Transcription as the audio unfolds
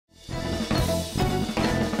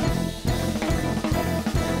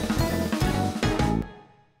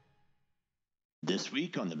This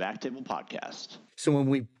week on the BackTable podcast. So when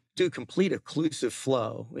we do complete occlusive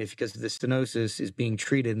flow, because the stenosis is being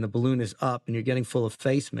treated and the balloon is up and you're getting full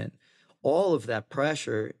effacement, all of that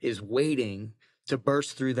pressure is waiting to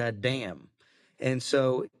burst through that dam. And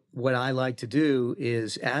so what I like to do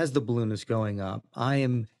is, as the balloon is going up, I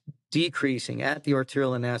am decreasing at the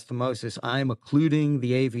arterial anastomosis. I am occluding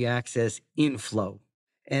the AV access inflow.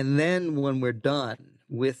 And then when we're done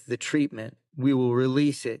with the treatment, we will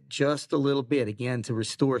release it just a little bit, again, to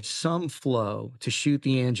restore some flow, to shoot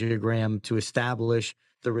the angiogram, to establish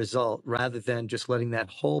the result, rather than just letting that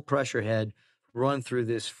whole pressure head run through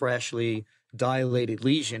this freshly dilated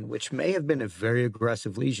lesion, which may have been a very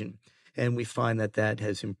aggressive lesion. And we find that that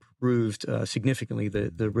has improved significantly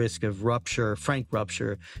the risk of rupture, frank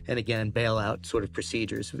rupture, and again, bailout sort of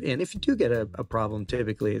procedures. And if you do get a problem,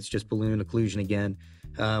 typically it's just balloon occlusion again.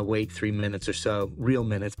 Wait 3 minutes or so. Real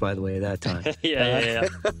minutes, by the way, at that time. Yeah.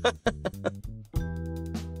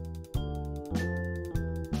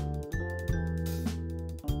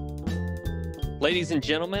 Ladies and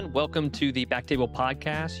gentlemen, welcome to the BackTable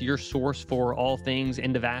podcast, your source for all things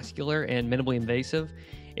endovascular and minimally invasive.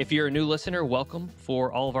 If you're a new listener, welcome.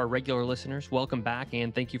 For all of our regular listeners, welcome back,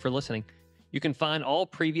 and thank you for listening. You can find all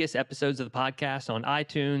previous episodes of the podcast on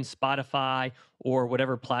iTunes, Spotify, or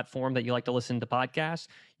whatever platform that you like to listen to podcasts.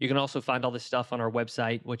 You can also find all this stuff on our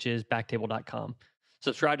website, which is backtable.com.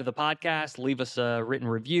 Subscribe to the podcast, leave us a written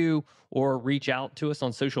review, or reach out to us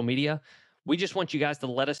on social media. We just want you guys to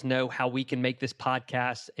let us know how we can make this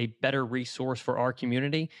podcast a better resource for our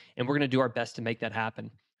community, and we're going to do our best to make that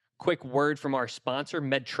happen. Quick word from our sponsor,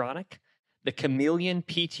 Medtronic. The Chameleon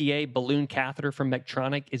PTA balloon catheter from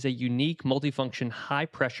Medtronic is a unique multifunction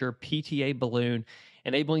high-pressure PTA balloon,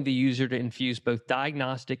 enabling the user to infuse both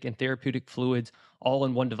diagnostic and therapeutic fluids all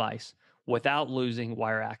in one device without losing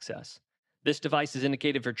wire access. This device is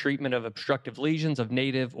indicated for treatment of obstructive lesions of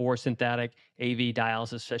native or synthetic AV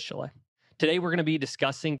dialysis fistula. Today, we're going to be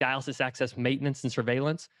discussing dialysis access maintenance and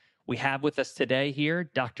surveillance. We have with us today here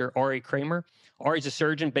Dr. Ari Kramer. Ari's a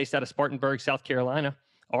surgeon based out of Spartanburg, South Carolina.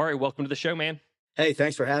 Ari, welcome to the show, man. Hey,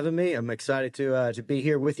 thanks for having me. I'm excited to be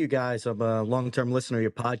here with you guys. I'm a long-term listener of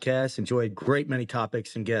your podcast. Enjoyed great many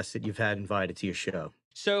topics and guests that you've had invited to your show.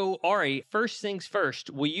 So, Ari, first things first,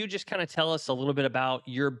 will you just kind of tell us a little bit about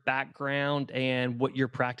your background and what your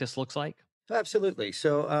practice looks like? Absolutely.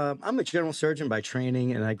 So I'm a general surgeon by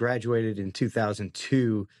training, and I graduated in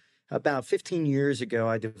 2002. About 15 years ago,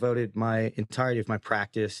 I devoted my entirety of my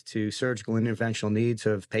practice to surgical interventional needs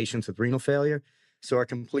of patients with renal failure. So our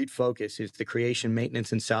complete focus is the creation,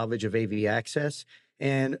 maintenance, and salvage of AV access.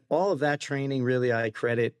 And all of that training, really, I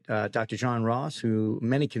credit Dr. John Ross, who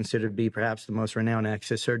many consider to be perhaps the most renowned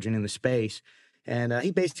access surgeon in the space. And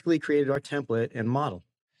he basically created our template and model.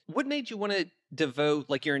 What made you want to devote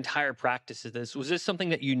like your entire practice to this? Was this something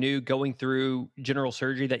that you knew going through general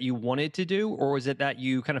surgery that you wanted to do? Or was it that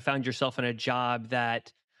you kind of found yourself in a job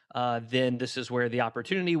that then this is where the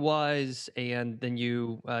opportunity was, and then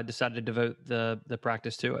you decided to devote the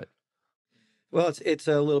practice to it? Well, it's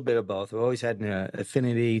a little bit of both. I've always had an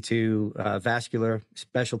affinity to vascular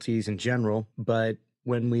specialties in general, but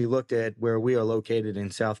when we looked at where we are located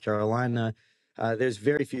in South Carolina, there's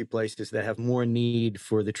very few places that have more need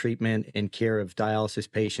for the treatment and care of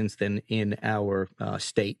dialysis patients than in our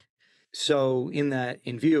state. So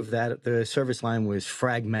in view of that, the service line was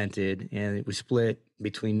fragmented, and it was split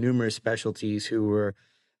between numerous specialties who were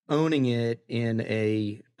owning it in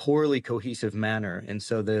a poorly cohesive manner. And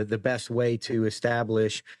so the best way to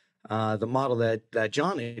establish the model that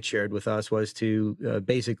John had shared with us was to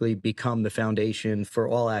basically become the foundation for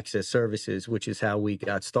all access services, which is how we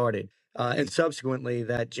got started. And subsequently,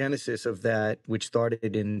 that genesis of that, which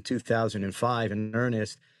started in 2005 in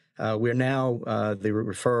earnest, we're now the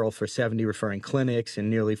referral for 70 referring clinics and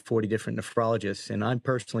nearly 40 different nephrologists. And I'm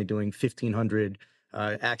personally doing 1,500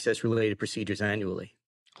 access-related procedures annually.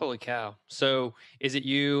 Holy cow. So is it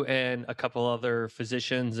you and a couple other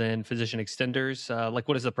physicians and physician extenders? Like,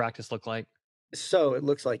 what does the practice look like? So it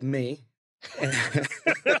looks like me.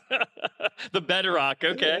 The bedrock,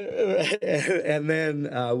 okay. And then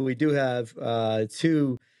we do have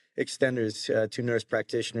two extenders, two nurse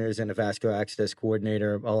practitioners and a vascular access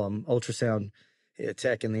coordinator, ultrasound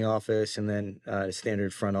tech in the office, and then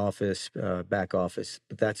standard front office, back office.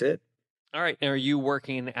 But that's it. All right. Are you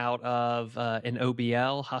working out of an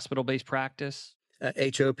OBL, hospital-based practice?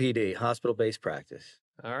 HOPD, hospital-based practice.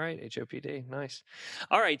 All right, HOPD, nice.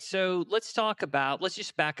 All right, so let's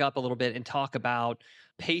just back up a little bit and talk about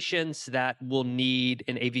patients that will need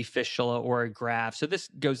an AV fistula or a graft. So this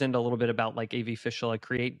goes into a little bit about like AV fistula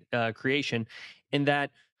creation, in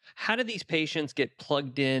that How do these patients get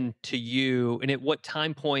plugged in to you? And at what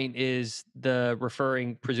time point is the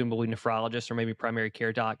referring, presumably nephrologist or maybe primary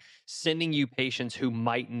care doc, sending you patients who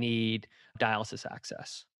might need dialysis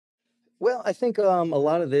access? Well, I think a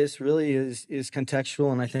lot of this really is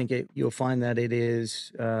contextual, and I think you'll find that it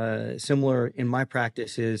is similar in my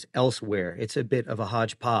practices elsewhere. It's a bit of a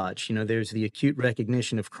hodgepodge. There's the acute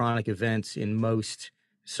recognition of chronic events in most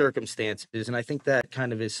circumstances, and I think that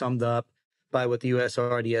kind of is summed up by what the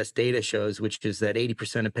USRDS data shows, which is that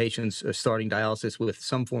 80% of patients are starting dialysis with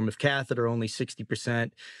some form of catheter, only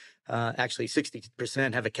 60%. Actually,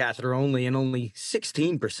 60% have a catheter only, and only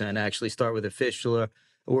 16% actually start with a fistula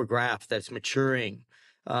or graft that's maturing.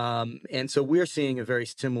 And so we're seeing a very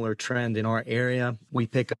similar trend in our area. We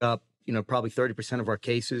pick up, probably 30% of our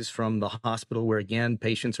cases from the hospital where, again,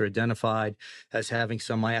 patients are identified as having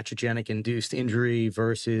some iatrogenic induced injury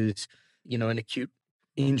versus, an acute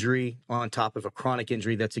injury on top of a chronic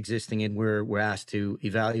injury that's existing, and we're asked to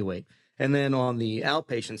evaluate. And then on the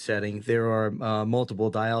outpatient setting, there are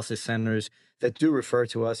multiple dialysis centers that do refer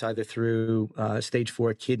to us either through stage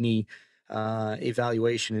 4 kidney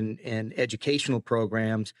evaluation and educational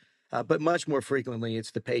programs, but much more frequently,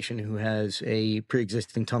 it's the patient who has a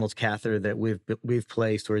pre-existing tunnels catheter that we've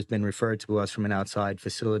placed or has been referred to us from an outside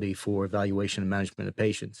facility for evaluation and management of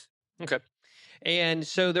patients. Okay. And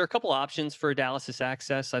so there are a couple options for dialysis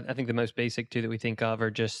access. I think the most basic two that we think of are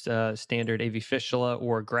just standard AV fistula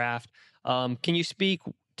or graft. Can you speak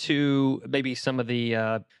to maybe some of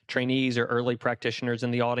the trainees or early practitioners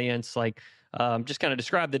in the audience, just kind of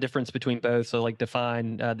describe the difference between both? So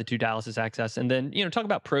define the two dialysis access, and then, talk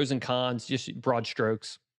about pros and cons, just broad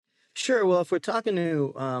strokes. Sure. Well, if we're talking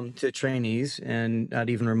to trainees, and I'd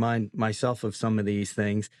even remind myself of some of these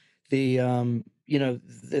things, the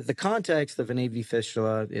context of an AV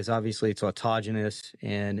fistula is obviously it's autogenous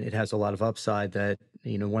and it has a lot of upside. That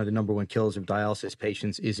one of the number one killers of dialysis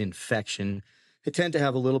patients is infection. They tend to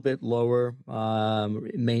have a little bit lower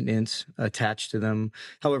maintenance attached to them.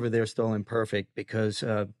 However, they're still imperfect because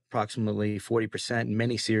approximately 40% in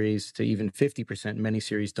many series to even 50% in many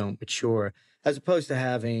series don't mature, as opposed to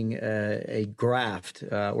having a graft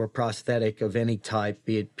or prosthetic of any type,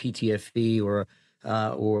 be it PTFE or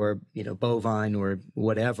bovine or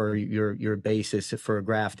whatever your basis for a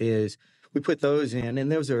graft is. We put those in, and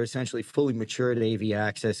those are essentially fully matured AV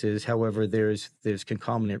accesses. However, there's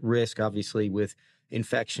concomitant risk, obviously, with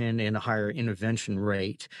infection and a higher intervention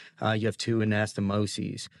rate. You have two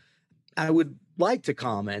anastomoses. I would like to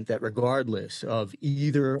comment that regardless of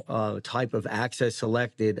either type of access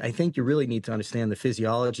selected, I think you really need to understand the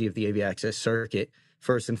physiology of the AV access circuit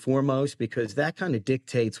first and foremost, because that kind of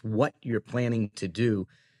dictates what you're planning to do.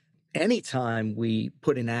 Anytime we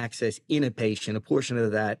put an access in a patient, a portion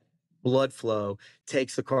of that blood flow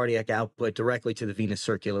takes the cardiac output directly to the venous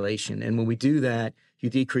circulation. And when we do that, you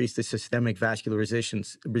decrease the systemic vascular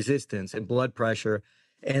resistance and blood pressure.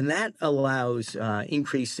 And that allows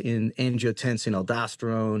increase in angiotensin,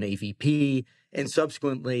 aldosterone, AVP, and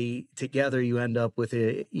subsequently together you end up with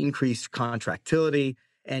increased contractility,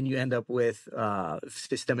 and you end up with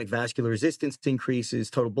systemic vascular resistance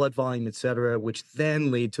increases, total blood volume, et cetera, which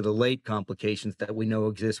then lead to the late complications that we know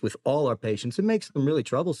exist with all our patients. It makes them really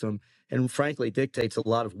troublesome and frankly dictates a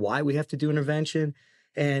lot of why we have to do intervention.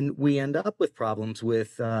 And we end up with problems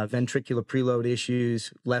with ventricular preload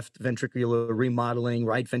issues, left ventricular remodeling,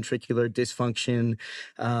 right ventricular dysfunction,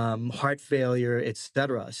 heart failure, et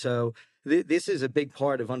cetera. So this is a big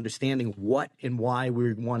part of understanding what and why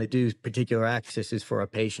we want to do particular accesses for our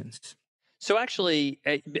patients. So actually,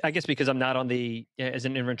 I guess because I'm not on as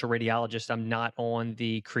an interventional radiologist, I'm not on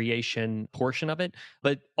the creation portion of it,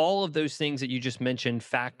 but all of those things that you just mentioned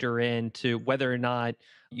factor into whether or not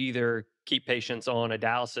you either keep patients on a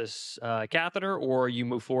dialysis catheter or you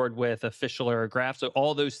move forward with a fistula or a graft. So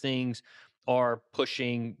all those things are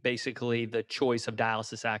pushing basically the choice of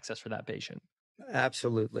dialysis access for that patient.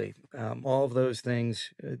 Absolutely. All of those things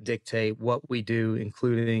dictate what we do,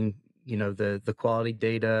 including, the quality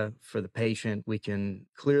data for the patient. We can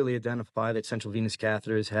clearly identify that central venous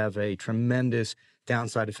catheters have a tremendous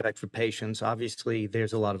downside effect for patients. Obviously,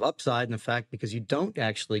 there's a lot of upside in the fact because you don't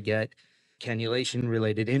actually get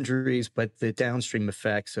cannulation-related injuries, but the downstream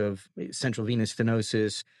effects of central venous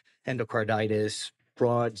stenosis, endocarditis,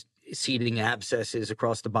 broad seeding abscesses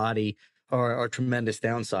across the body are tremendous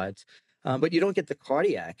downsides. But you don't get the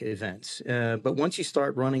cardiac events. But once you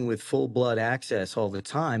start running with full blood access all the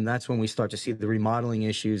time, that's when we start to see the remodeling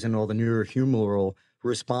issues and all the neurohumoral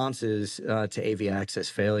responses to AV access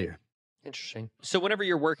failure. Interesting. So whenever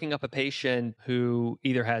you're working up a patient who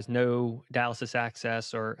either has no dialysis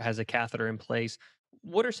access or has a catheter in place,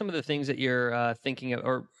 what are some of the things that you're thinking of,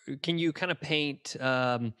 or can you kind of paint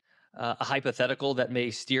a hypothetical that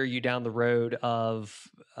may steer you down the road of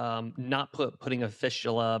not putting a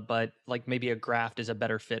fistula, but like maybe a graft is a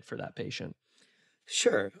better fit for that patient?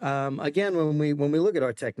 Sure. Again, when we look at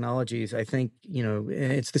our technologies, I think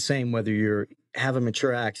it's the same whether you have a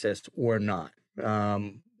mature access or not.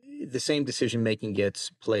 The same decision making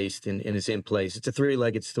gets placed and is in place. It's a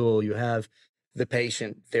three-legged stool. You have the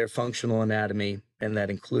patient, their functional anatomy, and that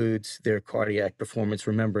includes their cardiac performance.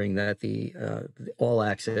 Remembering that the all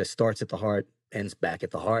access starts at the heart, ends back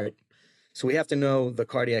at the heart. So we have to know the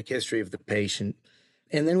cardiac history of the patient,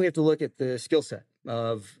 and then we have to look at the skill set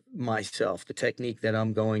of myself, the technique that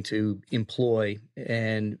I'm going to employ,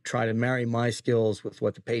 and try to marry my skills with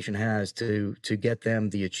what the patient has to get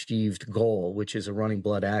them the achieved goal, which is a running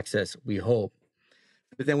blood access, we hope.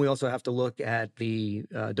 But then we also have to look at the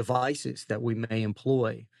devices that we may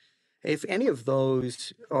employ. If any of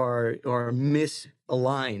those are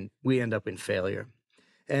misaligned, we end up in failure.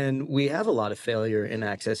 And we have a lot of failure in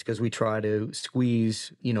access because we try to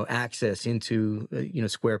squeeze, access into,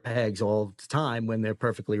 square pegs all the time when they're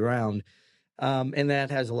perfectly round. And that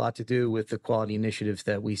has a lot to do with the quality initiatives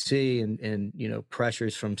that we see and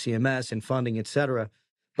pressures from CMS and funding, et cetera.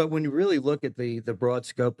 But when you really look at the broad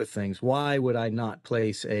scope of things, why would I not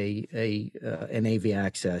place an AV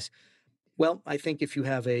access? Well, I think if you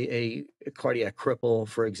have a cardiac cripple,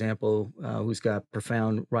 for example, who's got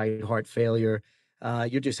profound right heart failure,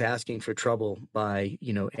 you're just asking for trouble by,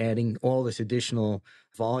 adding all this additional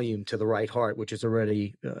volume to the right heart, which is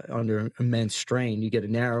already under immense strain. You get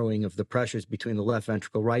a narrowing of the pressures between the left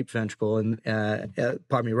ventricle, right ventricle, and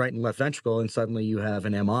right and left ventricle, and suddenly you have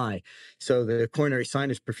an MI. So the coronary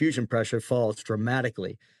sinus perfusion pressure falls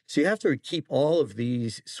dramatically. So you have to keep all of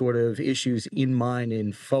these sort of issues in mind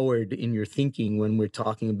and forward in your thinking when we're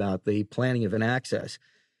talking about the planning of an access.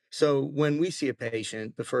 So when we see a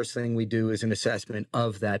patient, the first thing we do is an assessment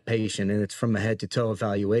of that patient, and it's from a head to toe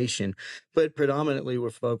evaluation. But predominantly, we're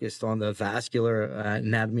focused on the vascular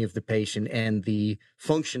anatomy of the patient and the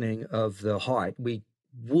functioning of the heart. We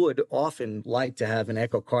would often like to have an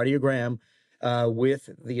echocardiogram with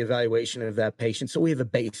the evaluation of that patient, so we have a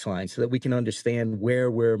baseline so that we can understand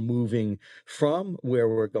where we're moving from, where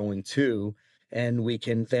we're going to. And we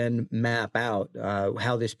can then map out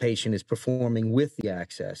how this patient is performing with the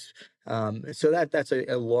access. So that's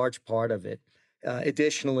a large part of it.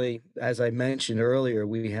 Additionally, as I mentioned earlier,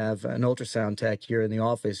 we have an ultrasound tech here in the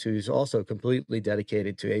office who's also completely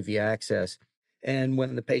dedicated to AV access. And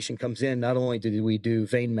when the patient comes in, not only do we do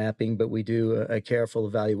vein mapping, but we do a careful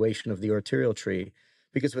evaluation of the arterial tree,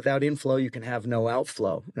 because without inflow, you can have no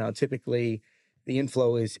outflow. Now, typically, the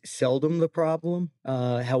inflow is seldom the problem.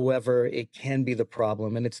 However, it can be the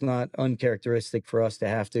problem, and it's not uncharacteristic for us to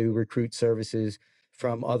have to recruit services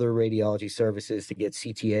from other radiology services to get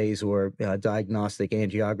CTAs or diagnostic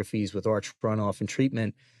angiographies with arch runoff and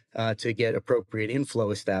treatment to get appropriate inflow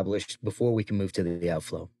established before we can move to the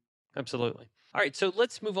outflow. Absolutely. All right, so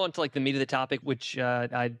let's move on to like the meat of the topic, which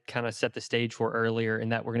I kind of set the stage for earlier, in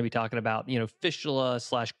that we're going to be talking about, fistula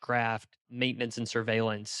 / graft maintenance and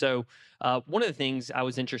surveillance. So one of the things I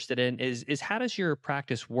was interested in is how does your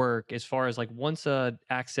practice work as far as like once a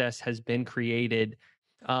access has been created,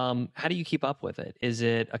 how do you keep up with it? Is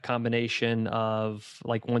it a combination of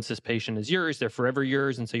like once this patient is yours, they're forever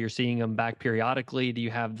yours, and so you're seeing them back periodically? Do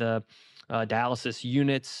you have the dialysis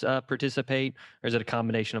units participate, or is it a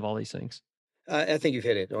combination of all these things? I think you've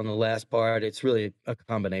hit it on the last part. It's really a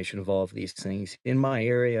combination of all of these things. In my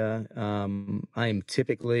area, I am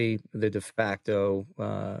typically the de facto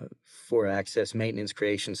for access maintenance,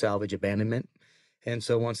 creation, salvage, abandonment. And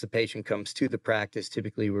so once the patient comes to the practice,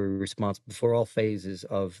 typically we're responsible for all phases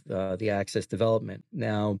of the access development.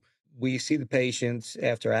 Now, we see the patients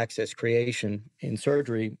after access creation. In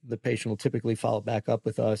surgery, the patient will typically follow back up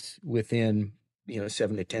with us within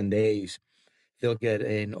 7 to 10 days. They'll get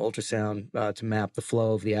an ultrasound to map the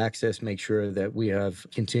flow of the access, make sure that we have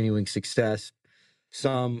continuing success.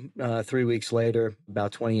 Some 3 weeks later,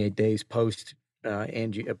 about 28 days post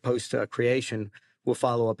creation, we'll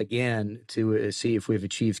follow up again to see if we've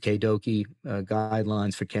achieved KDOQI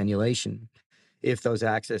guidelines for cannulation. If those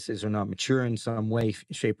accesses are not mature in some way,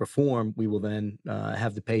 shape, or form, we will then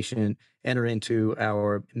have the patient enter into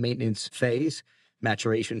our maintenance phase,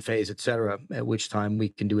 maturation phase, et cetera, at which time we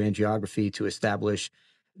can do angiography to establish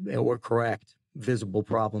or correct visible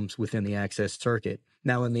problems within the access circuit.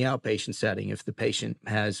 Now, in the outpatient setting, if the patient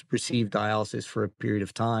has received dialysis for a period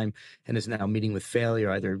of time and is now meeting with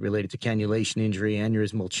failure, either related to cannulation injury,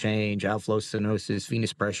 aneurysmal change, outflow stenosis,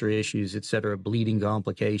 venous pressure issues, et cetera, bleeding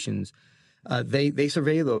complications, They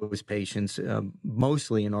survey those patients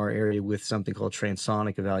mostly in our area with something called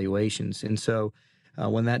transonic evaluations. And so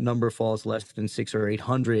when that number falls less than 600 or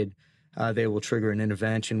 800, they will trigger an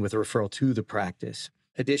intervention with a referral to the practice.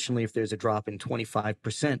 Additionally, if there's a drop in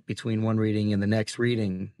 25% between one reading and the next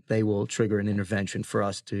reading, they will trigger an intervention for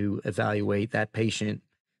us to evaluate that patient.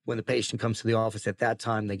 When the patient comes to the office at that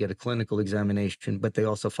time, they get a clinical examination, but they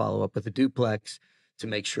also follow up with a duplex to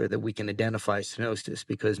make sure that we can identify stenosis,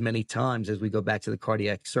 because many times as we go back to the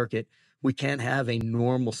cardiac circuit, we can have a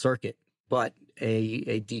normal circuit, but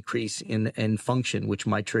a decrease in function, which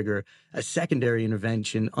might trigger a secondary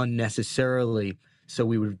intervention unnecessarily. So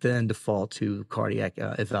we would then default to cardiac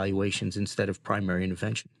evaluations instead of primary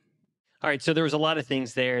intervention. All right, so there was a lot of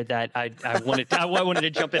things there that I wanted to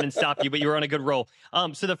jump in and stop you, but you were on a good roll.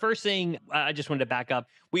 So the first thing I just wanted to back up.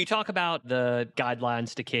 Will you talk about the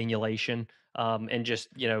guidelines to cannulation, and just,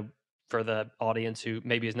 for the audience who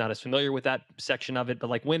maybe is not as familiar with that section of it, but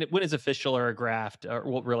like when is a fistula or a graft, or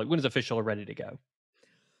really when is a fistula ready to go?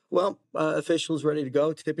 Well, officials ready to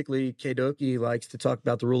go. Typically, Keidoki likes to talk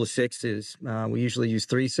about the rule of sixes. We usually use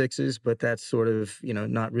 3 6s, but that's sort of,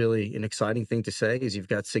 not really an exciting thing to say, is you've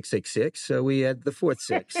got 666. So we add the 4th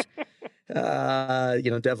 6.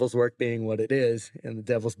 Devil's work being what it is, and the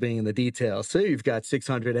devil's being in the details. So you've got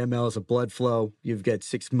 600 mLs of blood flow. You've got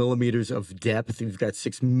 6 millimeters of depth. You've got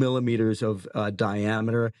 6 millimeters of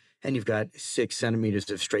diameter, and you've got 6 centimeters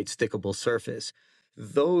of straight stickable surface.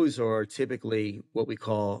 Those are typically what we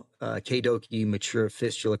call Keidoki mature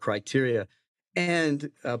fistula criteria.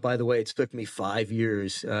 And by the way, it took me 5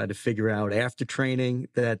 years to figure out after training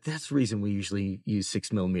that's the reason we usually use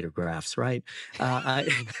 6 millimeter grafts, right? Right.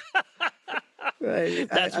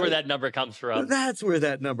 That's where that number comes from. That's where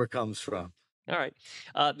that number comes from. All right.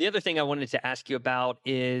 The other thing I wanted to ask you about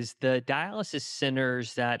is the dialysis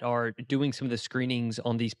centers that are doing some of the screenings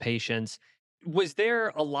on these patients. Was there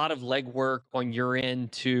a lot of legwork on your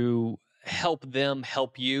end to help them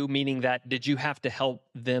help you? Meaning that, did you have to help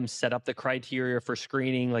them set up the criteria for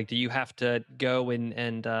screening? Like, do you have to go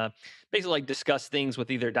and basically like discuss things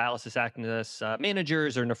with either dialysis access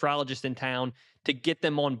managers or nephrologists in town to get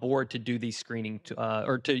them on board to do these screening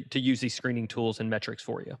or to use these screening tools and metrics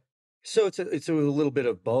for you? So it's a little bit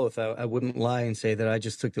of both. I wouldn't lie and say that I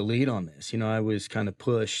just took the lead on this. I was kind of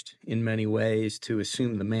pushed in many ways to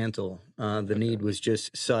assume the mantle. The need was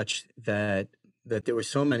just such that there were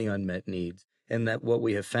so many unmet needs, and that what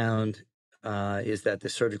we have found is that the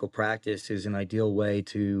surgical practice is an ideal way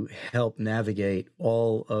to help navigate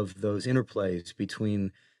all of those interplays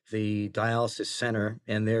between the dialysis center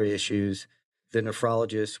and their issues, the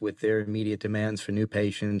nephrologists with their immediate demands for new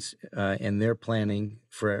patients and their planning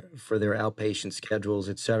for their outpatient schedules,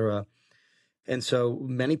 et cetera. And so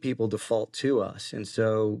many people default to us. And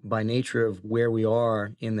so by nature of where we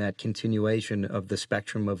are in that continuation of the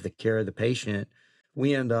spectrum of the care of the patient,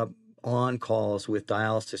 we end up on calls with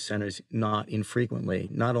dialysis centers not infrequently,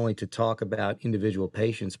 not only to talk about individual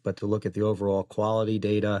patients, but to look at the overall quality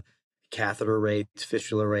data, catheter rates,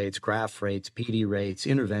 fistula rates, graft rates, PD rates,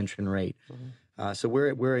 intervention rate. Mm-hmm. So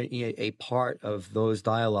we're a part of those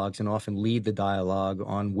dialogues and often lead the dialogue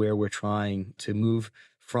on where we're trying to move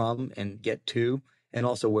from and get to, and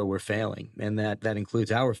also where we're failing. And that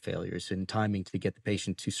includes our failures in timing to get the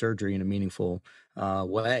patient to surgery in a meaningful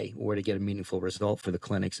way, or to get a meaningful result for the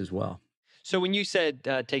clinics as well. So when you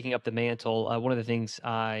said taking up the mantle, one of the things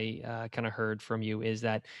I kind of heard from you is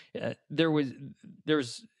that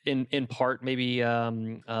there's in part maybe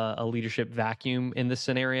a leadership vacuum in this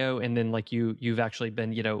scenario, and then like you've actually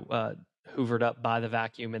been hoovered up by the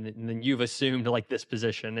vacuum, and then you've assumed like this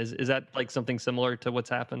position. Is that like something similar to what's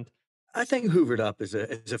happened? I think hoovered up is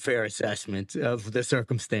a fair assessment of the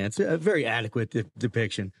circumstance, a very adequate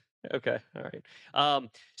depiction. Okay. All right.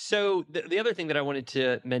 So the other thing that I wanted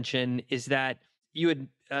to mention is that you had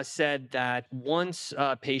said that once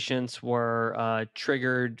patients were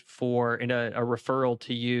triggered for a referral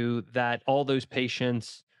to you, that all those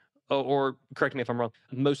patients, or correct me if I'm wrong,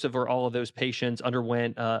 most of or all of those patients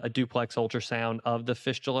underwent a duplex ultrasound of the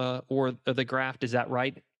fistula or the graft. Is that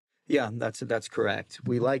right? Yeah, that's correct.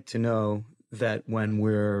 We like to know that when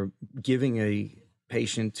we're giving a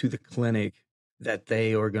patient to the clinic, that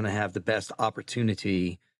they are going to have the best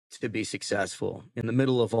opportunity to be successful in the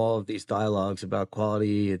middle of all of these dialogues about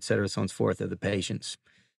quality, et cetera, so on and so forth, of the patients.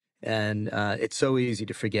 And it's so easy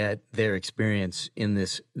to forget their experience in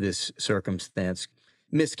this circumstance.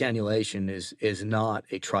 Miscannulation is not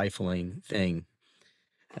a trifling thing.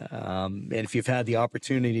 And if you've had the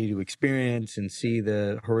opportunity to experience and see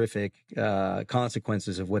the horrific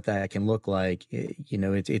consequences of what that can look like,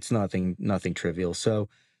 it's nothing trivial. So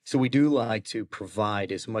So we do like to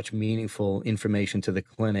provide as much meaningful information to the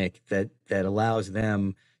clinic that allows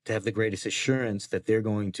them to have the greatest assurance that they're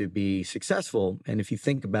going to be successful. And if you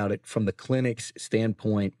think about it from the clinic's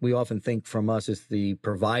standpoint, we often think from us as the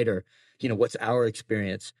provider, what's our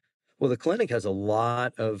experience? Well, the clinic has a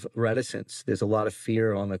lot of reticence. There's a lot of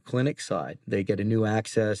fear on the clinic side. They get a new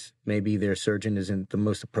access. Maybe their surgeon isn't the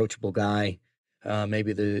most approachable guy.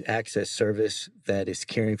 Maybe the access service that is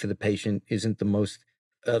caring for the patient isn't the most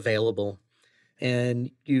available. And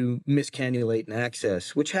you miscannulate an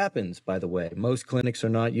access, which happens, by the way. Most clinics are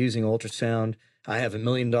not using ultrasound. I have $1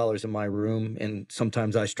 million in my room, and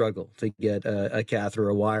sometimes I struggle to get a catheter or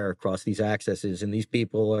a wire across these accesses. And these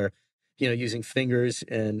people are, using fingers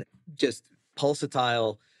and just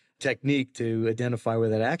pulsatile technique to identify where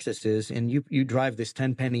that access is. And you drive this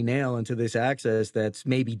 10-penny nail into this access that's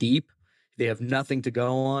maybe deep. They have nothing to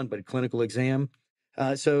go on but a clinical exam.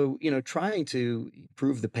 So, trying to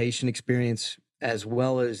improve the patient experience as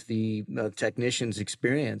well as the technician's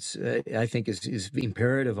experience, I think is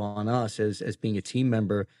imperative on us as being a team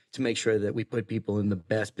member to make sure that we put people in the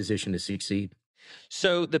best position to succeed.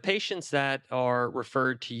 So the patients that are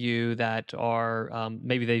referred to you that are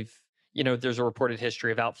maybe there's a reported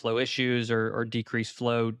history of outflow issues or decreased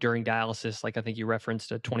flow during dialysis, like I think you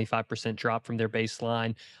referenced a 25% drop from their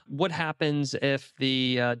baseline. What happens if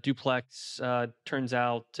the duplex turns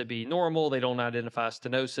out to be normal? They don't identify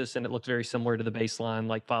stenosis and it looks very similar to the baseline,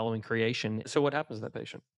 like following creation. So what happens to that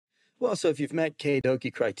patient? Well, so if you've met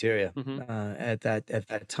K-Doki criteria Mm-hmm. at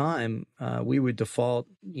that time, we would default,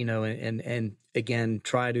 and again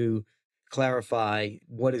try to clarify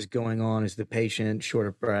what is going on. Is the patient short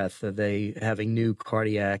of breath? Are they having new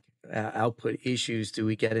cardiac output issues? Do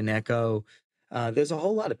we get an echo? There's a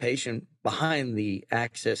whole lot of patient behind the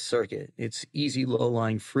access circuit. It's easy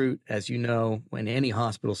low-lying fruit, as you know, in any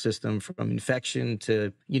hospital system, from infection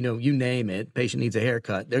to, you name it. Patient needs a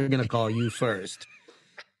haircut. They're going to call you first.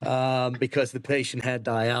 Because the patient had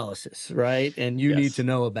dialysis, right? And you need to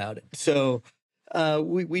know about it. So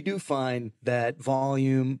we do find that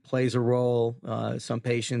volume plays a role. Some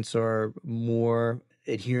patients are more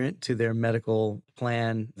adherent to their medical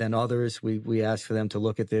plan than others. We ask for them to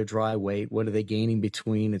look at their dry weight. What are they gaining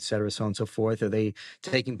between, et cetera, so on and so forth? Are they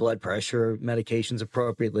taking blood pressure medications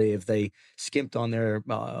appropriately? If they skimped on their,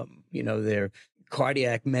 their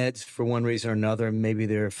cardiac meds for one reason or another, maybe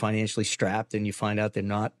they're financially strapped and you find out they're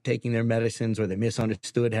not taking their medicines, or they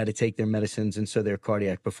misunderstood how to take their medicines, and so their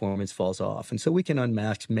cardiac performance falls off. And so we can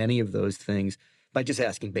unmask many of those things by just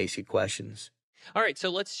asking basic questions. All right, so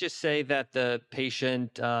let's just say that the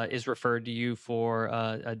patient is referred to you for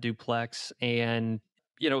a duplex, and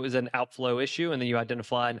it was an outflow issue, and then you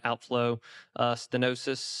identify an outflow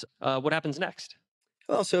stenosis. What happens next?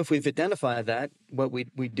 Well, so if we've identified that, what we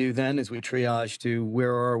do then is we triage to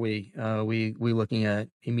where are we? We looking at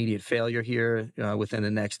immediate failure here within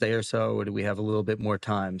the next day or so, or do we have a little bit more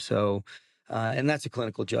time? So, and that's a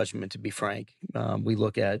clinical judgment, to be frank. We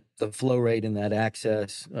look at the flow rate in that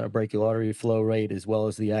access, brachial artery flow rate, as well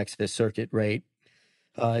as the access circuit rate.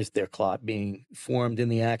 Is there clot being formed in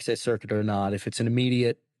the access circuit or not? If it's an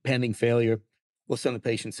immediate pending failure, we'll send the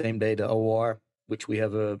patient same day to OR, which we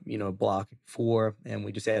have a block for, and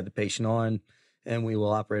we just add the patient on, and we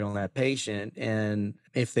will operate on that patient. And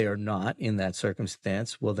if they are not in that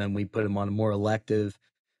circumstance, well, then we put them on a more elective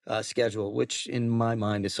schedule, which in my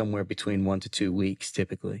mind is somewhere between 1 to 2 weeks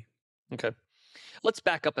typically. Okay. Let's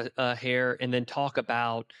back up a hair and then talk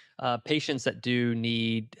about patients that do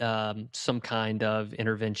need some kind of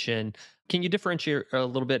intervention. Can you differentiate a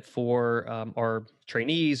little bit for our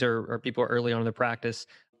trainees or people early on in their practice?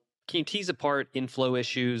 Can you tease apart inflow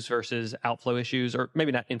issues versus outflow issues, or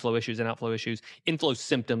maybe not inflow issues and outflow issues, inflow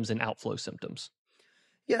symptoms and outflow symptoms?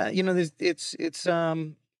 Yeah, I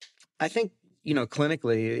think,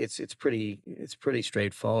 clinically it's pretty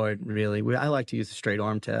straightforward, really. I like to use the straight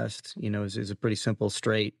arm test. Is a pretty simple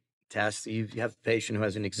straight test. You have a patient who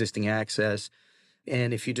has an existing access,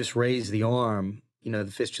 and if you just raise the arm, the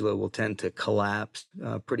fistula will tend to collapse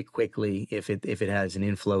pretty quickly if it has an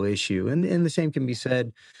inflow issue. And the same can be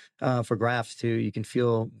said for grafts too. You can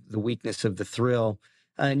feel the weakness of the thrill,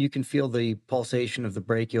 and you can feel the pulsation of the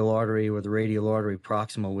brachial artery or the radial artery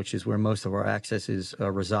proximal, which is where most of our accesses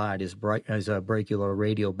reside, is brachial or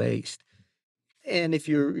radial based. And if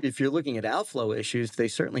you're looking at outflow issues, they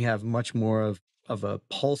certainly have much more of a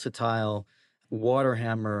pulsatile water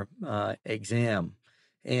hammer exam.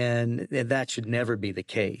 And that should never be the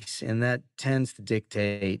case. And that tends to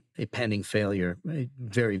dictate a pending failure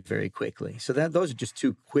very, very quickly. So those are just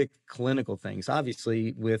two quick clinical things.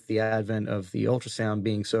 Obviously, with the advent of the ultrasound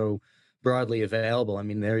being so broadly available. I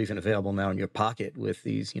mean, they're even available now in your pocket with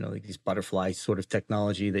these, like these butterfly sort of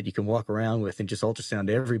technology that you can walk around with and just ultrasound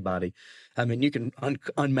everybody. I mean, you can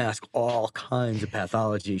unmask all kinds of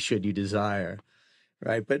pathology should you desire,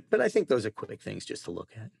 right? But I think those are quick things just to look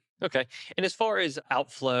at. Okay. And as far as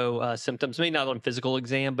outflow symptoms, maybe not on physical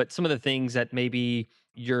exam, but some of the things that maybe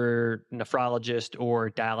your nephrologist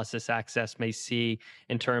or dialysis access may see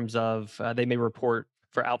in terms of they may report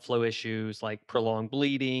for outflow issues like prolonged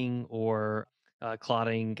bleeding or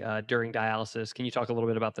clotting during dialysis. Can you talk a little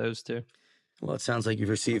bit about those too? Well, it sounds like you've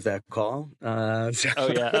received that call. Oh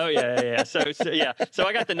yeah. So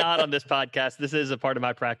I got the nod on this podcast. This is a part of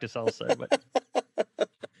my practice also, but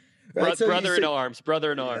right? brother in arms.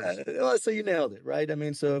 Well, so you nailed it, right? I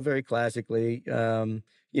mean, so very classically,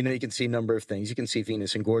 you can see a number of things. You can see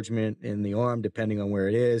venous engorgement in the arm, depending on where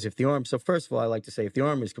it is. So first of all, I like to say if the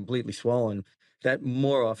arm is completely swollen, that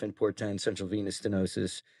more often portends central venous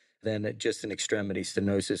stenosis than just an extremity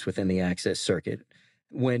stenosis within the access circuit.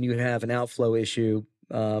 When you have an outflow issue,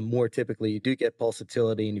 more typically you do get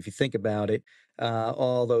pulsatility. And if you think about it,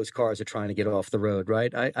 all those cars are trying to get off the road,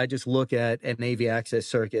 right? I just look at an AV access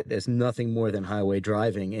circuit as nothing more than highway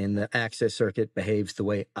driving, and the access circuit behaves the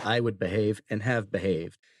way I would behave and have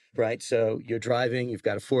behaved, right? So you're driving, you've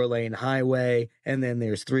got a 4-lane highway, and then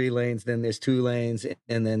there's 3 lanes, then there's 2 lanes,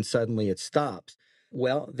 and then suddenly it stops.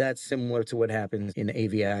 Well, that's similar to what happens in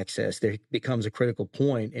AV access. There becomes a critical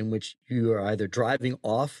point in which you are either driving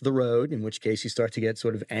off the road, in which case you start to get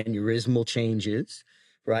sort of aneurysmal changes,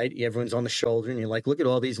 right? Everyone's on the shoulder and you're like, look at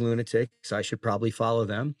all these lunatics. I should probably follow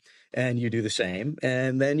them. And you do the same.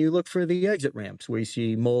 And then you look for the exit ramps where you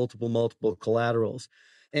see multiple collaterals.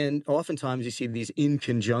 And oftentimes you see these in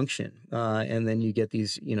conjunction. And then you get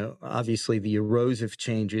these, obviously the erosive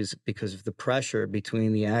changes because of the pressure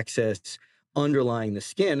between the access underlying the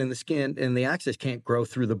skin, and the access can't grow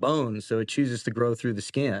through the bone. So it chooses to grow through the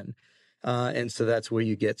skin. And so that's where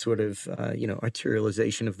you get sort of,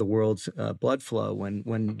 arterialization of the world's blood flow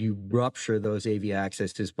when you rupture those AV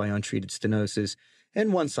accesses by untreated stenosis.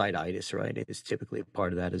 And one-sideitis, right, is typically a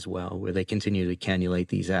part of that as well, where they continue to cannulate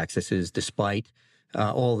these accesses despite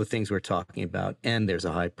all the things we're talking about. And there's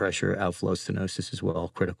a high-pressure outflow stenosis as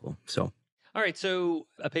well, critical. So. All right. So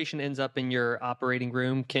a patient ends up in your operating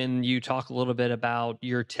room. Can you talk a little bit about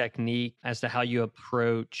your technique as to how you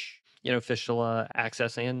approach, fistula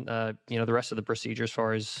access and, the rest of the procedure as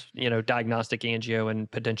far as, diagnostic angio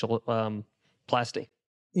and potential plasty?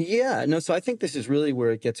 Yeah, no, so I think this is really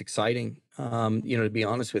where it gets exciting. To be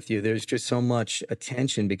honest with you, there's just so much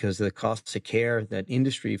attention because of the costs of care. That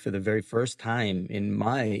industry, for the very first time in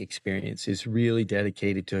my experience, is really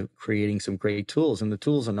dedicated to creating some great tools. And the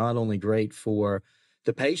tools are not only great for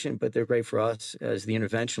the patient, but they're great for us as the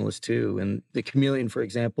interventionalists too. And the Chameleon, for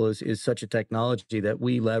example, is such a technology that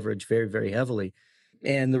we leverage very, very heavily.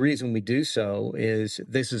 And the reason we do so is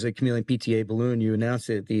this is a Chameleon PTA balloon. You announced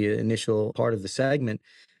it at the initial part of the segment.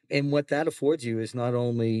 And what that affords you is not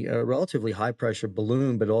only a relatively high pressure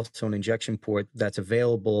balloon, but also an injection port that's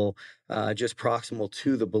available just proximal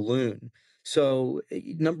to the balloon. So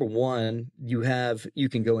number one, you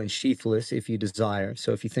can go in sheathless if you desire.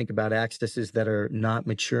 So if you think about accesses that are not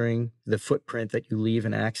maturing, the footprint that you leave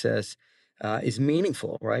in access is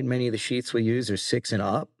meaningful, right? Many of the sheaths we use are 6 and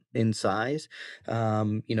up in size.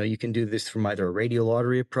 You can do this from either a radial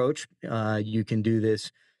artery approach. You can do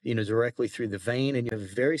this, directly through the vein, and you have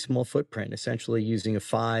a very small footprint. Essentially using a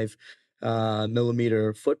 5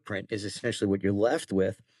 millimeter footprint is essentially what you're left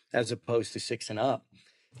with, as opposed to 6 and up.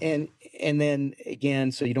 And then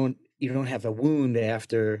again, so you don't have a wound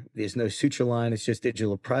after there's no suture line. It's just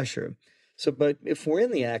digital pressure. So, but if we're in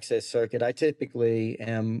the access circuit, I typically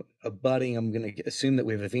am abutting. I'm going to assume that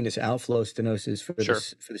we have a venous outflow stenosis for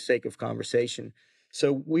the sake of conversation.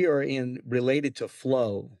 So we are related to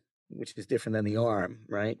flow, which is different than the arm,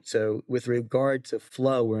 right? So with regard to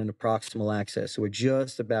flow, we're in the proximal access. So we're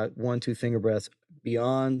just about 1-2 finger breaths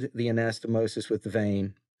beyond the anastomosis with the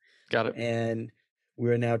vein. Got it. And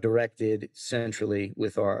we're now directed centrally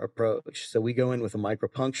with our approach. So we go in with a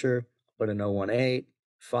micropuncture, put an 018,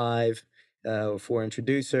 5, 4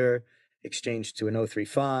 introducer, exchange to an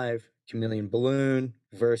 035, Chameleon balloon,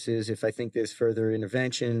 versus if I think there's further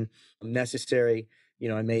intervention necessary,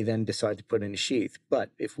 I may then decide to put in a sheath. But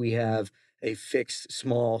if we have a fixed,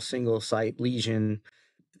 small, single site lesion,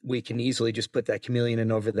 we can easily just put that Chameleon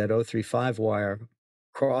in over that 035 wire,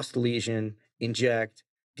 cross the lesion, inject,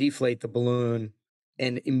 deflate the balloon,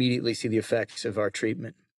 and immediately see the effects of our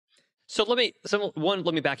treatment. So let me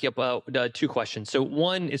back you up 2 questions. So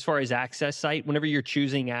one, as far as access site, whenever you're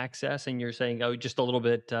choosing access and you're saying, just a little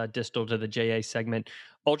bit distal to the JA segment,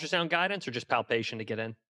 ultrasound guidance or just palpation to get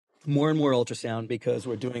in? more and more ultrasound because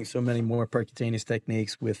we're doing so many more percutaneous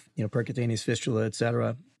techniques with, percutaneous fistula, et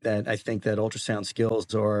cetera, that I think that ultrasound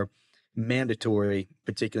skills are mandatory,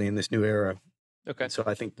 particularly in this new era. Okay. And so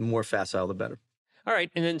I think the more facile, the better. All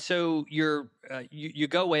right. And then so you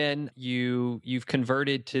go in, you've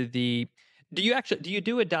converted to the, do you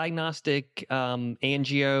do a diagnostic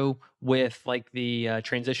angio with like the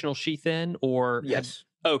transitional sheath in, or Yes.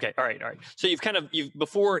 Okay. All right. So you've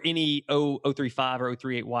before any 035 or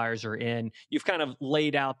 038 wires are in, you've kind of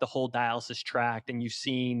laid out the whole dialysis tract and you've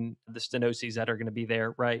seen the stenoses that are going to be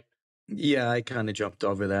there, right? Yeah, I kind of jumped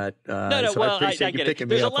over that. No. So Well, I appreciate I you get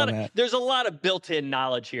picking it. me up on that. There's a lot of built-in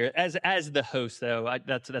knowledge here. As the host, though,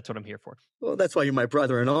 that's what I'm here for. Well, that's why you're my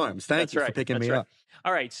brother in arms. Thank you for picking me up.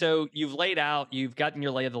 All right. So you've laid out, you've gotten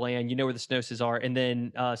your lay of the land, you know where the stenosis are, and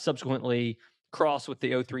then subsequently cross with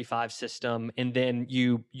the 035 system, and then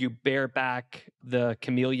you bear back the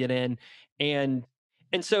chameleon in, and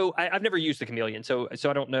so I've never used the chameleon, so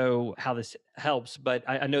I don't know how this helps, but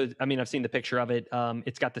I know, I mean, I've seen the picture of it.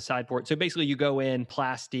 It's got the side port. So basically you go in,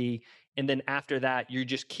 plasty, and then after that, you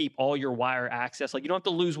just keep all your wire access. Like you don't have to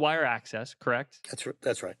lose wire access, correct?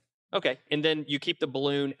 That's right. Okay. And then you keep the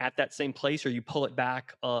balloon at that same place, or you pull it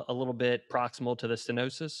back a little bit proximal to the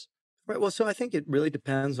stenosis? Right. Well, so I think it really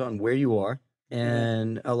depends on where you are.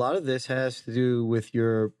 And a lot of this has to do with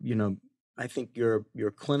your, I think your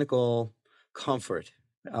clinical comfort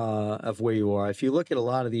of where you are. If you look at a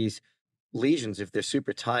lot of these lesions, if they're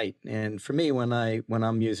super tight, and for me, when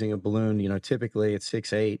I'm using a balloon, typically it's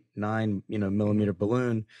 6, 8, 9, millimeter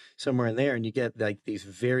balloon, somewhere in there, and you get like these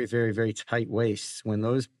very, very, very tight waists. When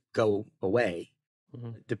those go away,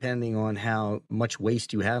 depending on how much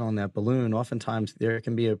waste you had on that balloon, oftentimes there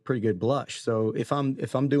can be a pretty good blush. So if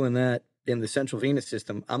I'm doing that in the central venous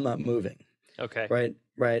system, I'm not moving. Okay.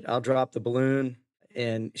 Right. I'll drop the balloon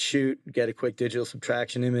and shoot, get a quick digital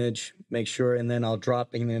subtraction image, make sure, and then I'll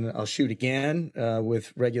drop, and then I'll shoot again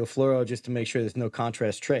with regular fluoro just to make sure there's no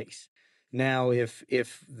contrast trace. Now, if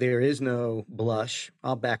there is no blush,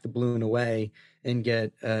 I'll back the balloon away and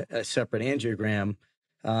get a separate angiogram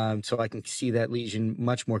so I can see that lesion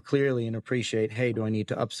much more clearly and appreciate, hey, do I need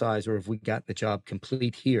to upsize, or have we got the job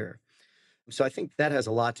complete here? So I think that has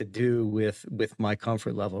a lot to do with my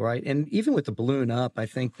comfort level, right? And even with the balloon up, I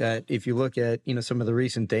think that if you look at, some of the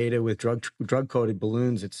recent data with drug-coated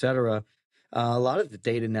balloons, et cetera, a lot of the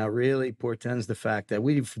data now really portends the fact that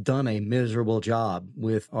we've done a miserable job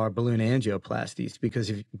with our balloon angioplasties, because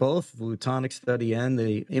if both the Lutonic study and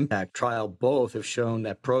the IMPACT trial both have shown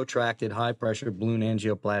that protracted high-pressure balloon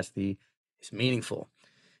angioplasty is meaningful.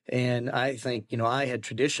 And I think, I had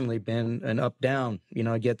traditionally been an up-down,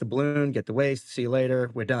 I get the balloon, get the waist, see you later,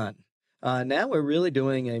 we're done. Now we're really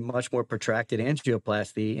doing a much more protracted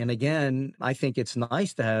angioplasty. And again, I think it's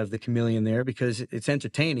nice to have the chameleon there because it's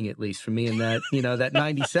entertaining, at least for me, in that, that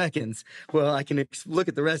 90 seconds. Well, I can look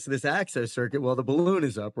at the rest of this access circuit while the balloon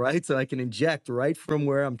is up, right? So I can inject right from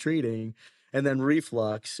where I'm treating and then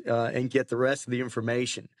reflux and get the rest of the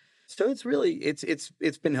information. So it's really,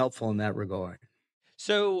 it's been helpful in that regard.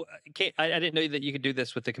 So I didn't know that you could do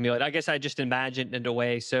this with the chameleon. I guess I just imagined in a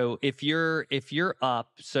way. So if you're up,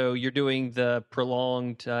 so you're doing the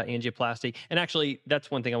prolonged angioplasty, and actually that's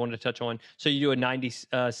one thing I wanted to touch on. So you do a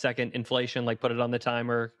 90-second inflation, like put it on the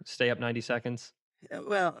timer, stay up 90 seconds.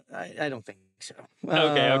 Well, I don't think so.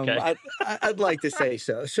 Okay. I'd like to say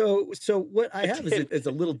so. So what I have is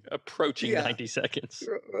a little approaching 90 seconds.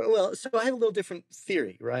 Well, so I have a little different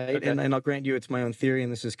theory, right? Okay. And I'll grant you it's my own theory,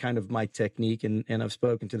 and this is kind of my technique, and I've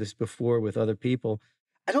spoken to this before with other people.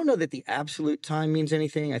 I don't know that the absolute time means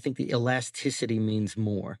anything. I think the elasticity means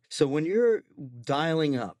more. So when you're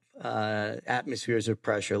dialing up atmospheres of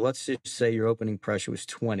pressure, let's just say your opening pressure was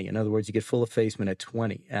 20. In other words, you get full effacement at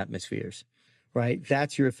 20 atmospheres. Right?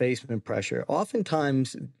 That's your effacement pressure.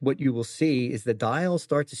 Oftentimes, what you will see is the dials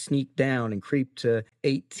start to sneak down and creep to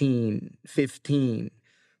 18, 15,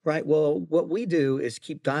 right? Well, what we do is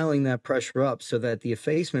keep dialing that pressure up so that the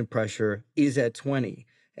effacement pressure is at 20.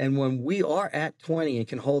 And when we are at 20 and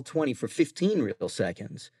can hold 20 for 15 real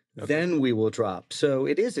seconds, then we will drop. So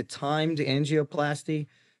it is a timed angioplasty,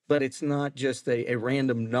 but it's not just a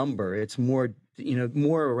random number. It's more,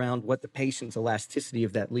 more around what the patient's elasticity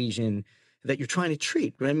of that lesion that you're trying to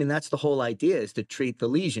treat. I mean, that's the whole idea, is to treat the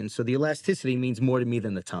lesion. So the elasticity means more to me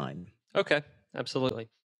than the time. Okay, absolutely.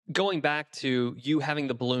 Going back to you having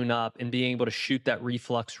the balloon up and being able to shoot that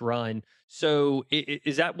reflux run. So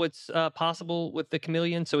is that what's possible with the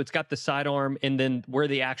chameleon? So it's got the sidearm, and then where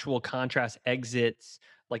the actual contrast exits,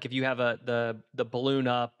 like if you have the balloon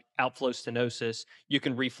up, outflow stenosis, you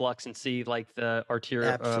can reflux and see like the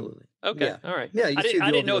arterial. Absolutely. Okay, Yeah. all right. Yeah, you see the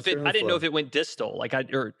I didn't know alveolar if it went distal, like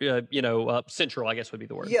central, I guess would be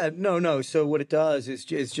the word. Yeah, no. So what it does is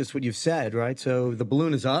just what you've said, right? So the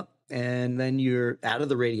balloon is up, and then you're out of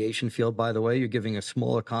the radiation field. By the way, you're giving a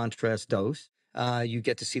smaller contrast dose. You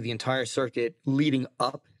get to see the entire circuit leading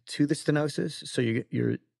up to the stenosis. So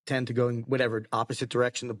you tend to go in whatever opposite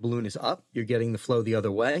direction the balloon is up. You're getting the flow the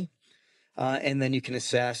other way. And then you can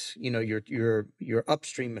assess, your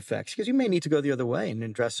upstream effects, because you may need to go the other way and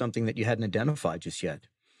address something that you hadn't identified just yet.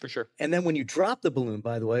 For sure. And then when you drop the balloon,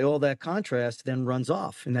 by the way, all that contrast then runs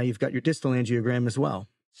off. And now you've got your distal angiogram as well.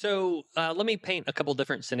 So let me paint a couple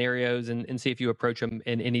different scenarios and see if you approach them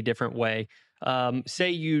in any different way. Say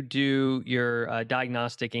you do your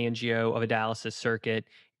diagnostic angio of a dialysis circuit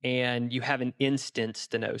and you have an in-stent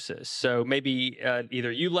stenosis. So maybe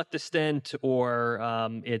either you left a stent or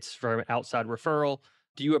it's from outside referral.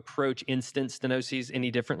 Do you approach in-stent stenoses any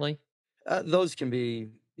differently? Those can be,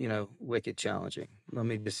 wicked challenging. Let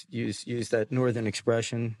me just use that northern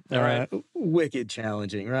expression. All right. Wicked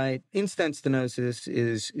challenging, right? In-stent stenosis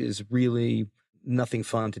is really nothing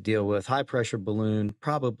fun to deal with. High pressure balloon,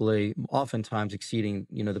 probably oftentimes exceeding,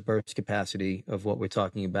 the burst capacity of what we're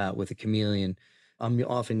talking about with a chameleon. I'm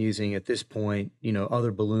often using at this point,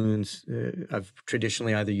 other balloons. I've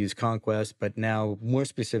traditionally either used Conquest, but now more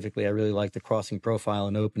specifically, I really like the crossing profile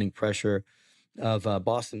and opening pressure of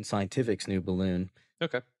Boston Scientific's new balloon.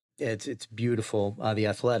 Okay. It's beautiful, the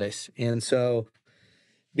athletics. And so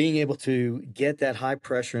being able to get that high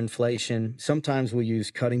pressure inflation, sometimes we'll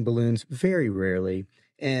use cutting balloons, very rarely,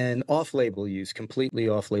 and off-label use, completely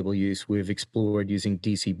off-label use, we've explored using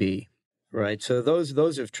DCB. Right. So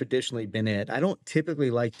those have traditionally been it. I don't typically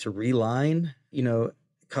like to reline,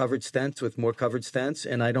 covered stents with more covered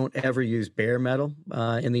stents, and I don't ever use bare metal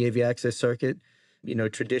in the AV access circuit.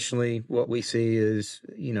 Traditionally what we see is,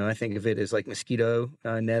 I think of it as like mosquito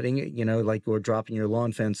netting, like or dropping your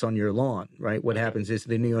lawn fence on your lawn, right? What happens is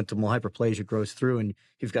the neointimal hyperplasia grows through and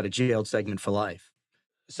you've got a jailed segment for life.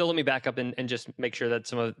 So let me back up and just make sure that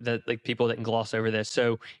some of the people didn't gloss over this.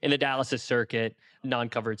 So in the dialysis circuit,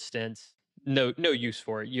 non-covered stents, no use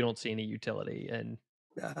for it. You don't see any utility. And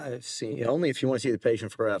I've seen only if you want to see the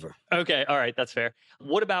patient forever. Okay, all right, that's fair.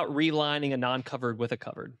 What about relining a non-covered with a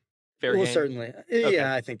covered? Fair game? Certainly. Okay.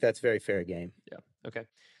 Yeah, I think that's very fair game. Yeah. Okay.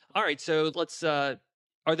 All right. So let's. Are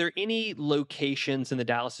there any locations in the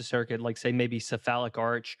dialysis circuit, like say maybe cephalic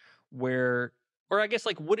arch, where, or I guess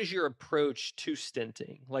like, what is your approach to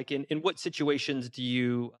stenting? Like, in what situations do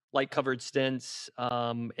you like covered stents?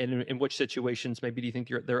 And in which situations maybe do you think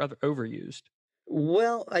they're overused?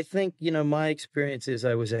 Well, I think, my experience is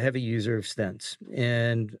I was a heavy user of stents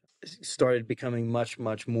and started becoming much,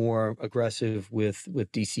 much more aggressive with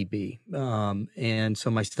DCB. And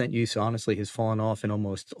so my stent use honestly has fallen off in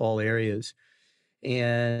almost all areas.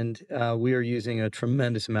 And we are using a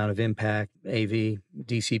tremendous amount of impact AV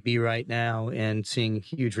DCB right now and seeing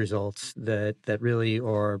huge results that really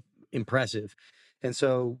are impressive. And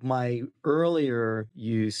so my earlier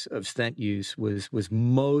use of stent use was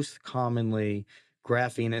most commonly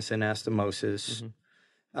graft venous anastomosis,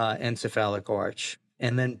 encephalic arch,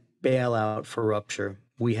 and then bailout for rupture.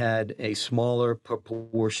 We had a smaller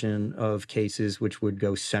proportion of cases which would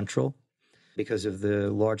go central because of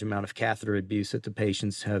the large amount of catheter abuse that the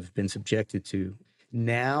patients have been subjected to.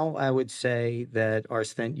 Now, I would say that our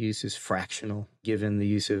stent use is fractional, given the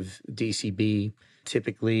use of DCB.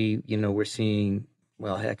 Typically, we're seeing,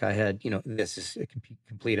 well, heck, I had, this is a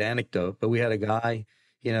complete anecdote, but we had a guy,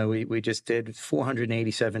 we just did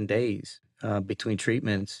 487 days between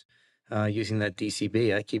treatments using that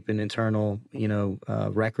DCB. I keep an internal,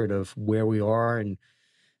 record of where we are, and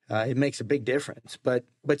it makes a big difference. But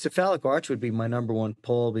cephalic arch would be my number one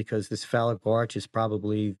pull, because the cephalic arch is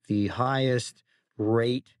probably the highest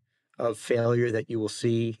rate of failure that you will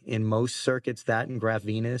see in most circuits, that and graft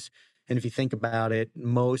venous. And if you think about it,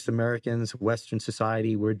 most Americans, Western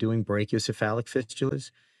society, we're doing brachiocephalic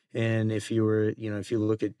fistulas. And if you were, if you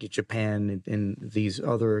look at Japan and these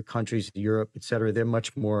other countries, Europe, et cetera, they're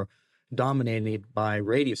much more dominated by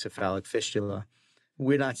radiocephalic fistula.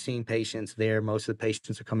 We're not seeing patients there. Most of the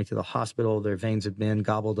patients are coming to the hospital. Their veins have been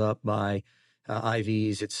gobbled up by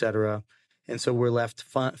IVs, et cetera. And so we're left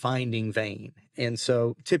finding vein. And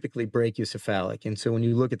so typically brachiocephalic. And so when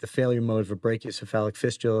you look at the failure mode of a brachiocephalic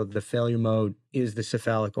fistula, the failure mode is the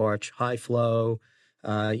cephalic arch, high flow.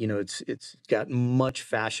 It's got much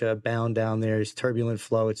fascia bound down there. It's turbulent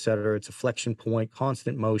flow, et cetera. It's a flexion point,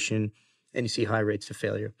 constant motion, and you see high rates of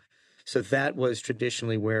failure. So that was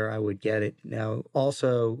traditionally where I would get it. Now,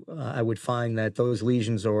 also, I would find that those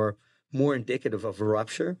lesions are more indicative of a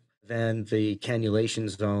rupture than the cannulation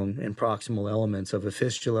zone and proximal elements of a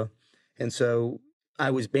fistula. And so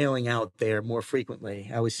I was bailing out there more frequently.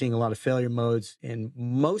 I was seeing a lot of failure modes, and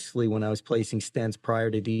mostly when I was placing stents prior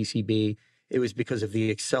to DCB, it was because of the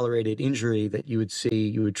accelerated injury that you would see.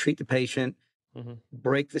 You would treat the patient,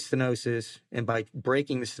 break the stenosis, and by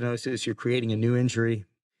breaking the stenosis, you're creating a new injury,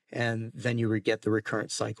 and then you would get the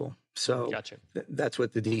recurrent cycle. So Gotcha. That's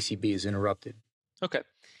what the DCB is interrupted. Okay.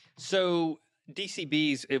 So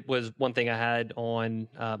DCBs, it was one thing I had on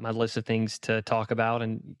my list of things to talk about,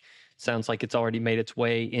 and it sounds like it's already made its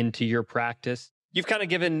way into your practice. You've kind of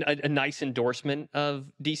given a nice endorsement of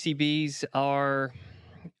DCBs.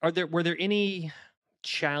 Were there any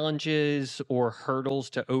challenges or hurdles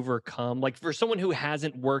to overcome? Like for someone who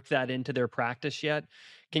hasn't worked that into their practice yet,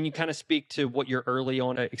 can you kind of speak to what your early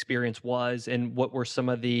on experience was and what were some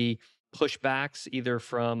of the pushbacks, either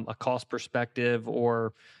from a cost perspective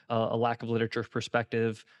or a lack of literature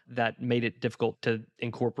perspective, that made it difficult to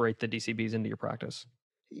incorporate the DCBs into your practice?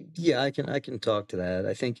 Yeah, I can talk to that.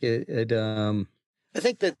 I think I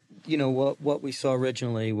think that, what we saw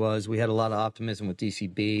originally was we had a lot of optimism with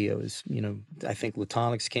DCB. It was, I think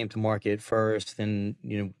Lutonix came to market first, and,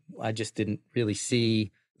 I just didn't really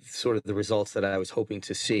see sort of the results that I was hoping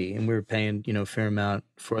to see. And we were paying, a fair amount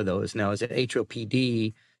for those. Now, as an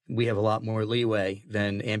HOPD, we have a lot more leeway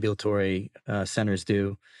than ambulatory centers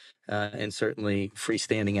do. And certainly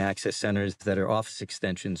freestanding access centers that are office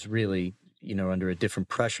extensions really, under a different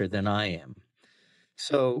pressure than I am.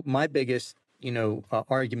 So my biggest,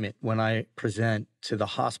 argument when I present to the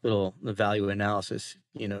hospital, the value analysis,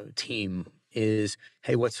 team is,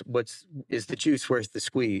 hey, is the juice worth the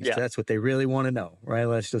squeeze? Yeah. That's what they really want to know, right?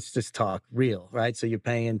 Let's just talk real, right? So you're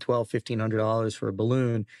paying $1,200-$1,500 for a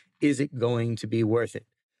balloon. Is it going to be worth it?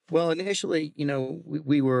 Well, initially,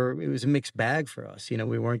 it was a mixed bag for us.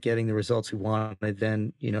 We weren't getting the results we wanted.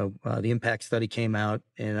 Then, the impact study came out,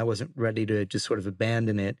 and I wasn't ready to just sort of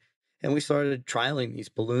abandon it. And we started trialing these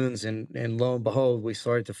balloons, and lo and behold, we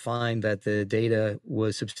started to find that the data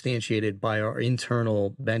was substantiated by our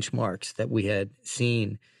internal benchmarks that we had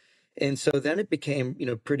seen. And so then it became,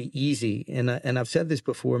 pretty easy. And I've said this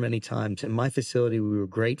before many times. In my facility, we were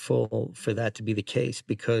grateful for that to be the case,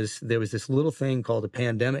 because there was this little thing called a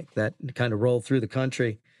pandemic that kind of rolled through the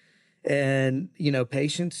country. And,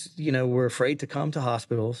 patients, were afraid to come to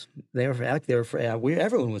hospitals. They were afraid.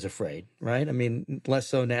 Everyone was afraid, right? I mean, less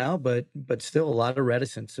so now, but still a lot of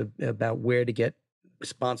reticence about where to get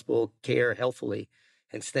responsible care healthily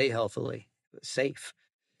and stay healthily, safe.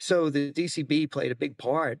 So the DCB played a big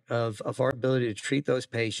part of our ability to treat those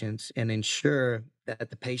patients and ensure that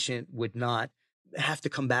the patient would not have to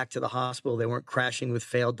come back to the hospital. They weren't crashing with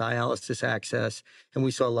failed dialysis access. And we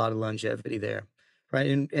saw a lot of longevity there. Right.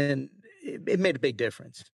 And it made a big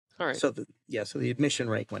difference. All right. So the admission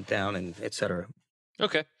rate went down, and et cetera.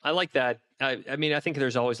 Okay. I like that. I mean, I think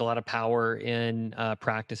there's always a lot of power in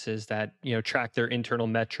practices that, track their internal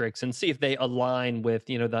metrics and see if they align with,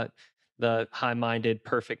 the high-minded,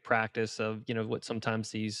 perfect practice of, what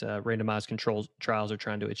sometimes these randomized control trials are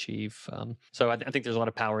trying to achieve. So I think there's a lot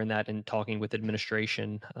of power in that, and talking with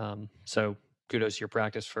administration. So kudos to your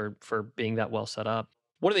practice for being that well set up.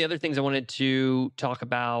 One of the other things I wanted to talk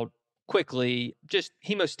about quickly, just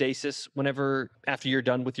hemostasis after you're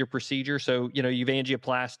done with your procedure. So, you've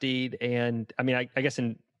angioplastied, and I mean, I guess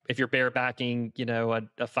if you're barebacking,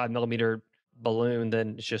 a 5 millimeter balloon,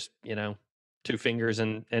 then it's just, 2 fingers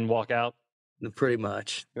and walk out. Pretty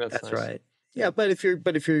much. That's nice. Right. Yeah. But if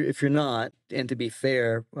you're not, and to be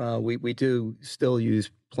fair, we do still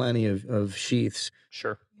use plenty of sheaths.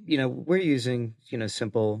 Sure. We're using,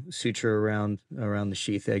 simple suture around the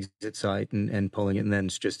sheath exit site and pulling it, and then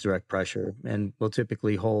it's just direct pressure. And we'll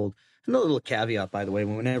typically hold, another little caveat, by the way,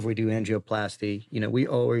 whenever we do angioplasty, we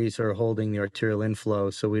always are holding the arterial inflow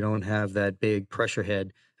so we don't have that big pressure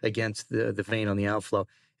head against the vein on the outflow.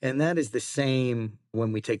 And that is the same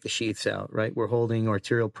when we take the sheaths out, right? We're holding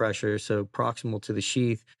arterial pressure, so proximal to the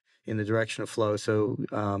sheath in the direction of flow. So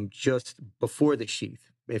just before the sheath,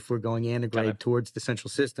 if we're going antegrade towards the central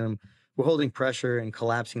system, we're holding pressure and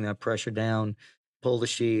collapsing that pressure down, pull the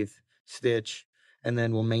sheath, stitch, and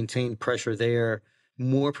then we'll maintain pressure there,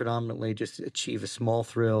 more predominantly just to achieve a small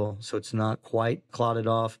thrill. So it's not quite clotted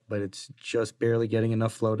off, but it's just barely getting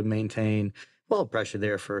enough flow to maintain. We'll hold pressure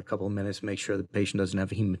there for a couple of minutes, make sure the patient doesn't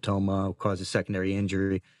have a hematoma or cause a secondary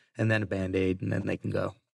injury, and then a Band-Aid, and then they can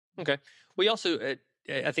go. Okay. We also,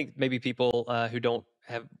 I think maybe people who don't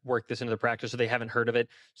have worked this into the practice, or they haven't heard of it.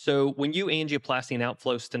 So when you angioplasty and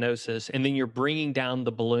outflow stenosis, and then you're bringing down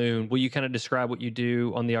the balloon, will you kind of describe what you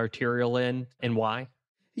do on the arterial end and why?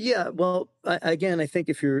 Yeah, well, again, I think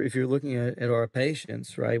if you're looking at our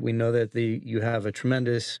patients, right, we know that you have a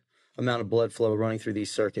tremendous amount of blood flow running through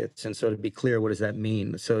these circuits, and so to be clear, what does that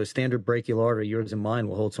mean? So a standard brachial artery, yours and mine,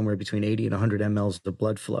 will hold somewhere between 80 and 100 mLs of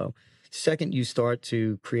blood flow. Second, you start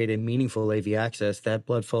to create a meaningful AV access, that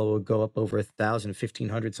blood flow will go up over 1,000,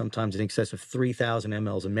 1,500, sometimes in excess of 3,000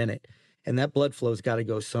 mLs a minute, and that blood flow's got to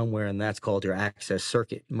go somewhere, and that's called your access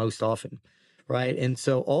circuit most often. Right. And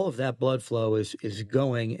so all of that blood flow is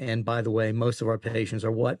going. And by the way, most of our patients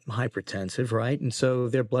are what? Hypertensive, right? And so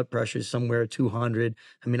their blood pressure is somewhere 200.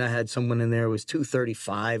 I mean, I had someone in there who was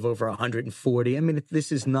 235 over 140. I mean,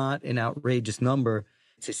 this is not an outrageous number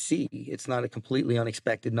to see. It's not a completely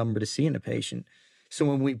unexpected number to see in a patient. So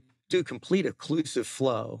when we do complete occlusive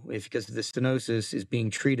flow, because the stenosis is being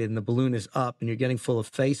treated and the balloon is up and you're getting full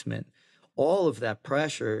effacement, all of that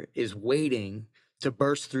pressure is waiting to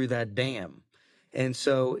burst through that dam. And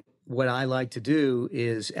so what I like to do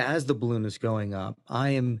is, as the balloon is going up, I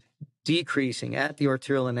am decreasing at the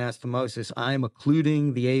arterial anastomosis. I am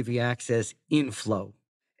occluding the AV access inflow.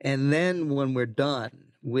 And then when we're done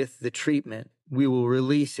with the treatment, we will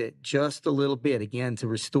release it just a little bit, again, to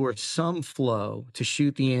restore some flow, to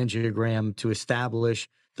shoot the angiogram, to establish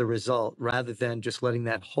the result, rather than just letting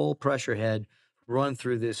that whole pressure head run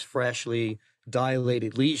through this freshly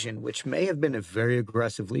dilated lesion, which may have been a very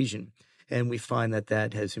aggressive lesion. And we find that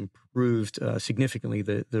that has improved significantly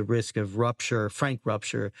the risk of rupture, frank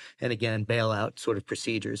rupture, and again, bailout sort of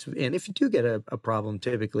procedures. And if you do get a problem,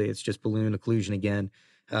 typically it's just balloon occlusion again.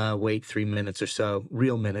 Wait 3 minutes or so,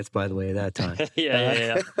 real minutes, by the way, at that time.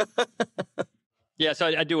 Yeah. Yeah, so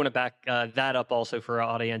I do want to back that up also for our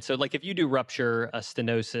audience. So like if you do rupture a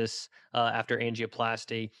stenosis after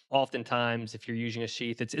angioplasty, oftentimes if you're using a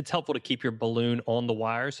sheath, it's helpful to keep your balloon on the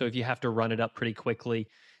wire. So if you have to run it up pretty quickly,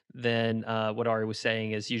 then what Ari was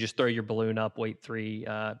saying is you just throw your balloon up, wait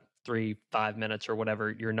 5 minutes or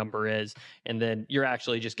whatever your number is, and then you're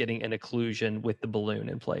actually just getting an occlusion with the balloon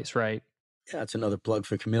in place, right? Yeah, that's another plug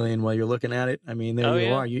for Chameleon while you're looking at it. I mean, there Oh, you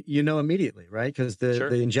yeah. are. You know immediately, right? Because the Sure.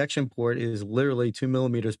 injection port is literally 2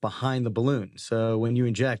 millimeters behind the balloon. So when you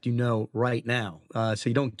inject, you know right now. So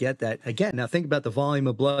you don't get that. Again, now think about the volume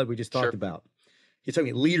of blood we just talked Sure. about. You're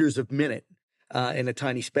talking liters a minute in a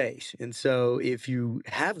tiny space. And so if you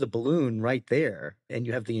have the balloon right there and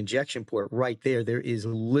you have the injection port right there, there is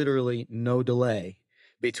literally no delay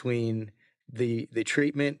between the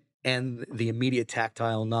treatment and the immediate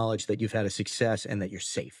tactile knowledge that you've had a success and that you're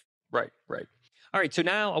safe. Right. All right. So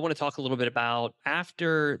now I want to talk a little bit about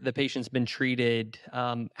after the patient's been treated,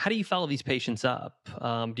 how do you follow these patients up?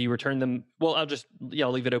 Do you return them? Well,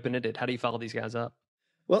 I'll leave it open-ended. How do you follow these guys up?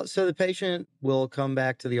 Well, so the patient will come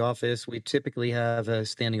back to the office. We typically have a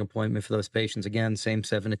standing appointment for those patients. Again, same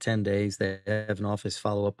 7 to 10 days. They have an office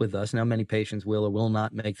follow-up with us. Now, many patients will or will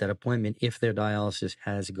not make that appointment if their dialysis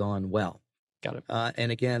has gone well. Got it.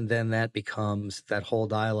 And again, then that becomes that whole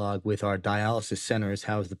dialogue with our dialysis centers.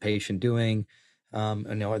 How is the patient doing?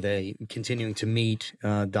 And are they continuing to meet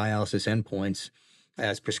dialysis endpoints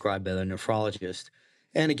as prescribed by the nephrologist?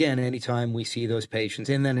 And again, anytime we see those patients,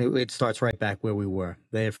 and then it starts right back where we were.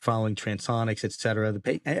 They're following transonics, et cetera.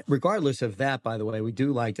 Regardless of that, by the way, we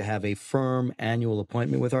do like to have a firm annual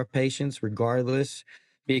appointment with our patients, regardless,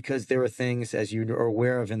 because there are things, as you are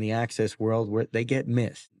aware of in the access world, where they get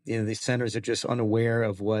missed. The centers are just unaware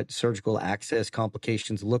of what surgical access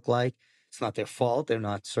complications look like. It's not their fault. They're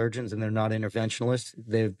not surgeons and they're not interventionalists.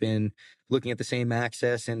 They've been looking at the same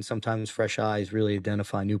access, and sometimes fresh eyes really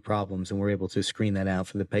identify new problems, and we're able to screen that out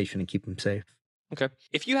for the patient and keep them safe. Okay.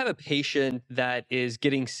 If you have a patient that is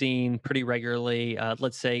getting seen pretty regularly,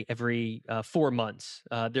 let's say every 4 months,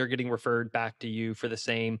 they're getting referred back to you for the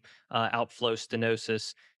same outflow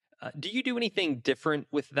stenosis. Do you do anything different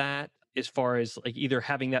with that as far as like either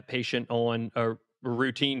having that patient on a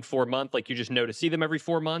routine 4 month, like you just know to see them every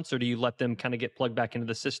 4 months, or do you let them kind of get plugged back into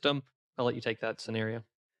the system? I'll let you take that scenario.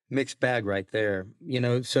 Mixed bag right there.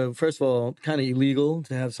 So first of all, kind of illegal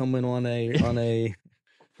to have someone on a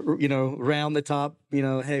round the top, hey,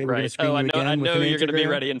 we're going to screen you again. I know with an you're going to be angiogram.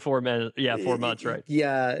 ready in 4 minutes. Yeah, 4 months, right?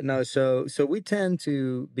 Yeah, no. So we tend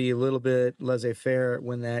to be a little bit laissez-faire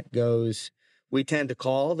when that goes. We tend to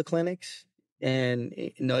call the clinics and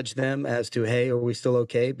nudge them as to, hey, are we still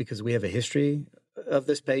okay? Because we have a history of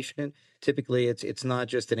this patient. Typically, it's not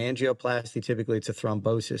just an angioplasty. Typically, it's a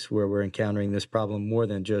thrombosis where we're encountering this problem more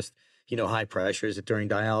than just, high pressures during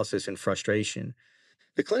dialysis and frustration.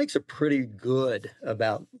 The clinics are pretty good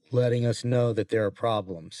about letting us know that there are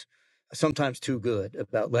problems, sometimes too good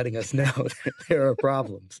about letting us know that there are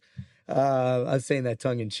problems. I'm saying that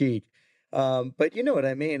tongue in cheek. But you know what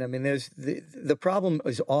I mean? I mean, there's the problem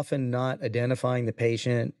is often not identifying the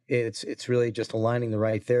patient. It's really just aligning the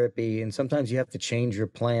right therapy. And sometimes you have to change your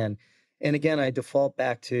plan. And again, I default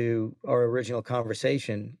back to our original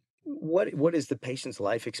conversation. What is the patient's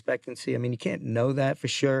life expectancy? I mean, you can't know that for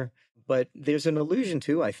sure, but there's an illusion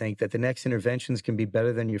too, I think, that the next interventions can be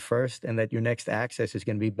better than your first and that your next access is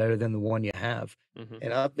going to be better than the one you have.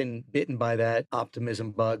 And I've been bitten by that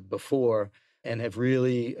optimism bug before and have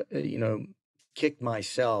really, kicked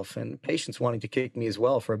myself and patients wanting to kick me as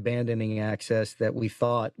well for abandoning access that we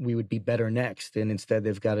thought we would be better next. And instead,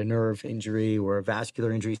 they've got a nerve injury or a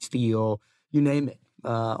vascular injury, steel, you name it,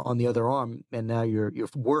 on the other arm. And now you're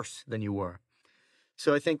worse than you were.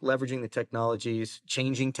 So I think leveraging the technologies,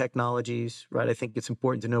 changing technologies, right? I think it's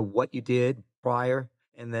important to know what you did prior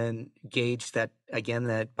and then gauge that again,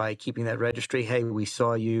 that by keeping that registry, hey, we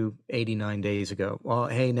saw you 89 days ago. Well,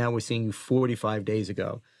 hey, now we're seeing you 45 days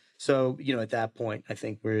ago. So, at that point, I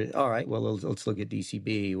think we're all right. Well, let's look at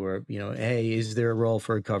DCB or, hey, is there a role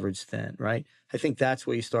for a coverage stent, right? I think that's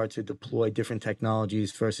where you start to deploy different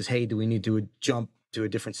technologies versus, hey, do we need to jump to a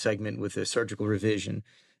different segment with a surgical revision?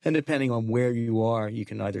 And depending on where you are, you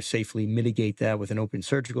can either safely mitigate that with an open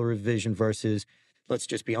surgical revision versus, let's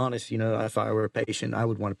just be honest, if I were a patient, I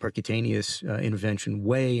would want a percutaneous intervention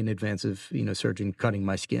way in advance of, surgeon cutting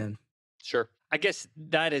my skin. Sure. I guess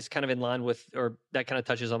that is kind of in line with, or that kind of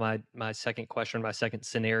touches on my second question, my second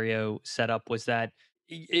scenario setup was that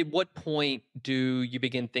at what point do you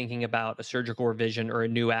begin thinking about a surgical revision or a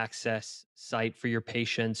new access site for your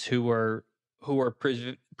patients who are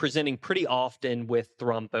presenting pretty often with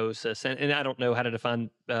thrombosis? And I don't know how to define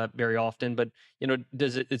very often, but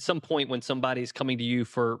does it at some point when somebody's coming to you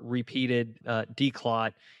for repeated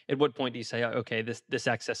declot, at what point do you say, okay, this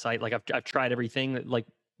access site, like I've tried everything, like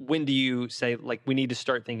when do you say like we need to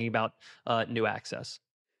start thinking about new access?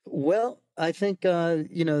 Well, I think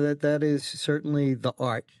that is certainly the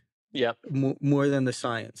art, Yeah. more than the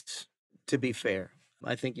science. To be fair,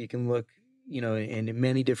 I think you can look in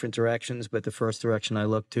many different directions, but the first direction I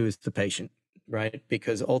look to is the patient, right?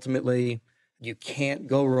 Because ultimately, you can't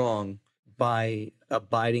go wrong by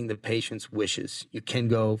abiding the patient's wishes. You can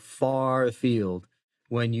go far afield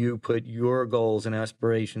when you put your goals and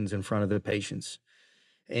aspirations in front of the patient's.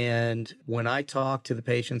 And when I talk to the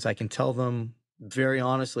patients, I can tell them very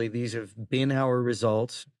honestly, these have been our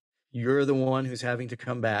results. You're the one who's having to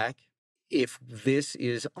come back. If this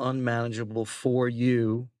is unmanageable for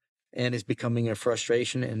you and is becoming a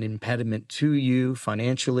frustration and impediment to you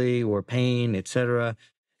financially or pain, etc.,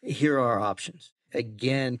 here are our options.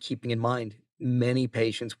 Again, keeping in mind, many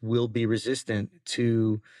patients will be resistant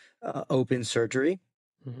to open surgery.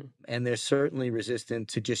 And they're certainly resistant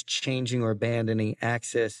to just changing or abandoning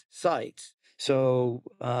access sites. So,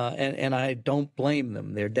 and I don't blame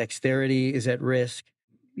them. Their dexterity is at risk.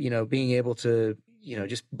 Being able to,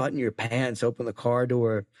 just button your pants, open the car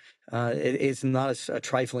door. It's not a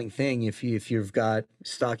trifling thing if you've got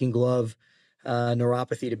stocking glove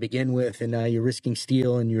neuropathy to begin with, and now you're risking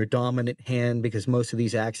steel in your dominant hand because most of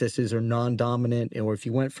these accesses are non-dominant. Or if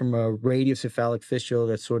you went from a radiocephalic fistula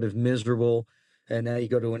that's sort of miserable, and now you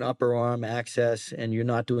go to an upper arm access and you're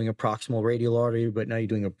not doing a proximal radial artery, but now you're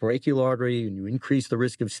doing a brachial artery and you increase the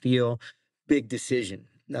risk of steel. Big decision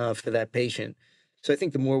for that patient. So I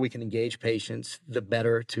think the more we can engage patients, the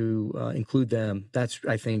better to include them. That's,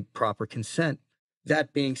 I think, proper consent.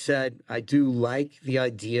 That being said, I do like the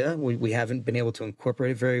idea. We haven't been able to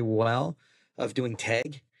incorporate it very well of doing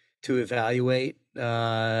TEG to evaluate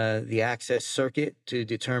the access circuit to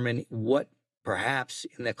determine what perhaps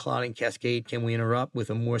in the clotting cascade can we interrupt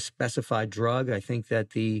with a more specified drug. I think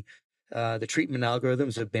that the treatment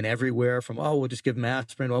algorithms have been everywhere from, we'll just give them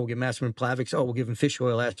aspirin. We'll give them aspirin Plavix. We'll give them fish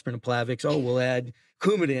oil aspirin and Plavix. We'll add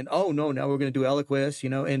Coumadin. No, now we're going to do Eliquis,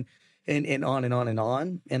 and on and on and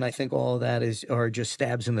on. And I think all of that are just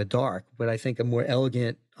stabs in the dark. But I think a more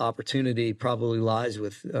elegant opportunity probably lies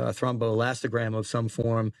with thromboelastogram of some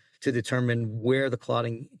form to determine where the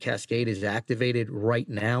clotting cascade is activated right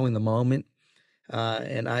now in the moment.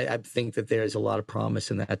 And I think that there's a lot of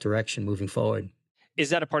promise in that direction moving forward. Is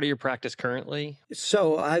that a part of your practice currently?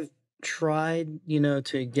 So I've tried,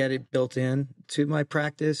 to get it built in to my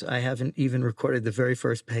practice. I haven't even recorded the very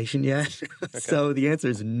first patient yet. Okay. So the answer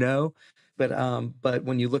is no. But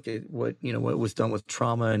when you look at what was done with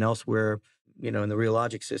trauma and elsewhere, in the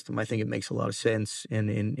radiologic system, I think it makes a lot of sense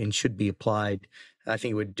and should be applied. I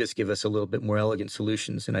think it would just give us a little bit more elegant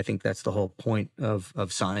solutions. And I think that's the whole point of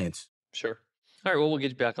science. Sure. All right. Well, we'll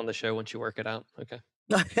get you back on the show once you work it out. Okay.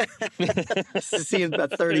 See you in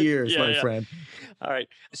about 30 years, my friend. All right.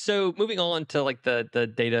 So moving on to like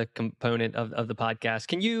the data component of the podcast,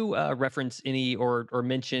 can you reference any or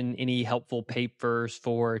mention any helpful papers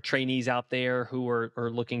for trainees out there who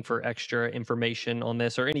are looking for extra information on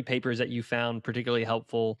this, or any papers that you found particularly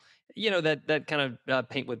helpful, that kind of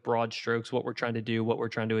paint with broad strokes what we're trying to do, what we're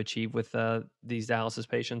trying to achieve with these dialysis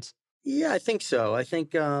patients? Yeah, I think so. I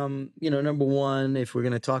think, number one, if we're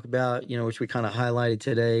going to talk about, which we kind of highlighted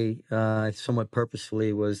today, somewhat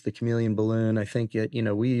purposefully, was the chameleon balloon. I think that,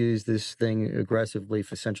 we use this thing aggressively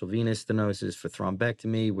for central venous stenosis, for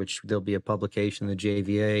thrombectomy, which there'll be a publication in the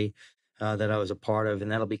JVA that I was a part of,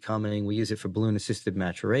 and that'll be coming. We use it for balloon-assisted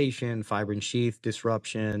maturation, fibrin sheath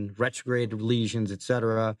disruption, retrograde lesions, et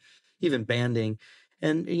cetera, even banding.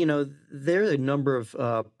 And, there are a number of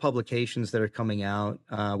publications that are coming out,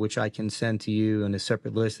 which I can send to you on a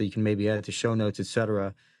separate list that you can maybe add to show notes, et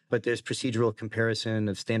cetera. But there's procedural comparison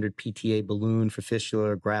of standard PTA balloon for fistula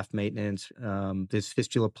or graft maintenance. There's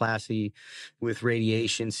fistuloplasty with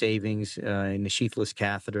radiation savings in the sheathless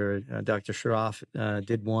catheter. Dr. Shroff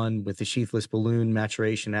did one with the sheathless balloon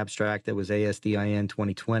maturation abstract that was ASDIN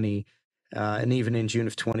 2020. And even in June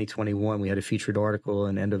of 2021, we had a featured article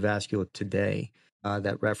in Endovascular Today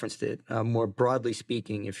that referenced it. More broadly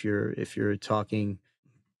speaking, if you're talking,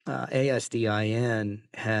 ASDIN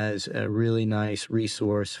has a really nice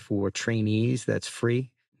resource for trainees that's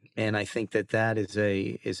free, and I think that is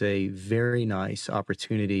a very nice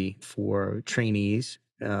opportunity for trainees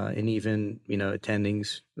and even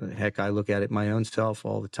attendings. Heck, I look at it my own self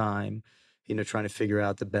all the time, trying to figure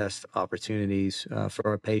out the best opportunities for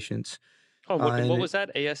our patients. Oh, what was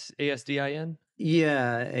that? ASDIN?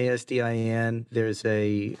 Yeah, ASDIN. There's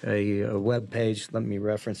a web page. Let me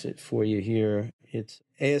reference it for you here. It's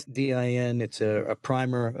ASDIN. It's a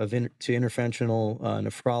primer to interventional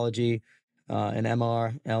nephrology. An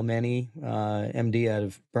MR Almany, MD out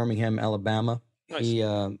of Birmingham, Alabama.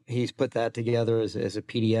 Nice. He's put that together as a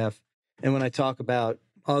PDF. And when I talk about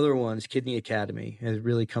other ones, Kidney Academy, it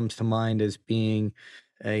really comes to mind as being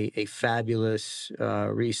a fabulous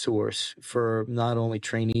resource for not only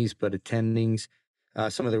trainees but attendings.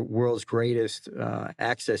 Some of the world's greatest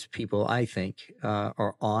access people, I think,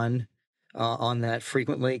 are on that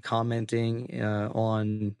frequently, commenting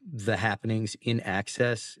on the happenings in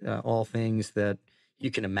access, all things that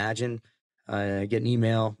you can imagine. I get an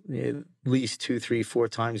email at least 2, 3, 4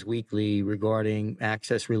 times weekly regarding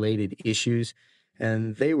access-related issues.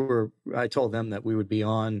 And I told them that we would be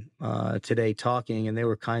on today talking, and they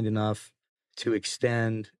were kind enough to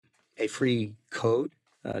extend a free code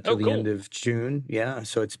till the end of June. Yeah,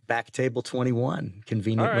 so it's BackTable 21,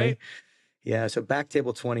 conveniently. All right. Yeah, so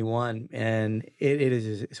BackTable 21, and it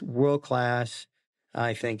is a world-class,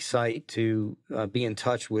 I think, site to be in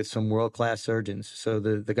touch with some world-class surgeons. So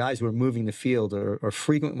the guys who are moving the field are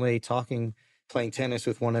frequently playing tennis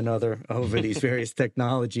with one another over these various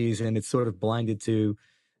technologies, and it's sort of blinded to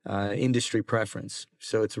industry preference.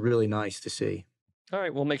 So it's really nice to see. All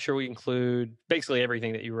right, we'll make sure we include basically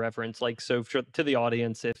everything that you reference. So to the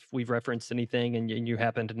audience, if we've referenced anything and you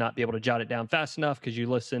happen to not be able to jot it down fast enough because you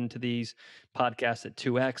listen to these podcasts at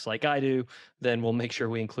 2x like I do, then we'll make sure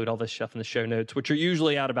we include all this stuff in the show notes, which are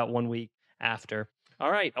usually out about 1 week after. All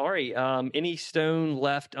right, Ari, any stone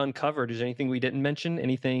left uncovered? Is there anything we didn't mention?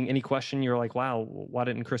 Any question you're like, wow, why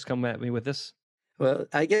didn't Chris come at me with this? Well,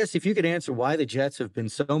 I guess if you could answer why the Jets have been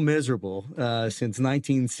so miserable since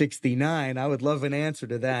 1969, I would love an answer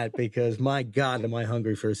to that, because my God, am I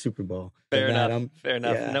hungry for a Super Bowl. Fair enough.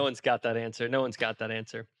 Yeah. No one's got that answer.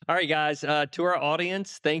 All right, guys, to our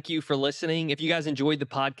audience, thank you for listening. If you guys enjoyed the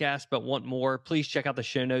podcast but want more, please check out the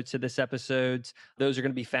show notes of this episode. Those are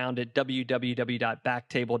going to be found at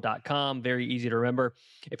www.backtable.com. Very easy to remember.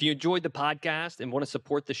 If you enjoyed the podcast and want to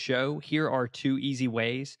support the show, here are 2 easy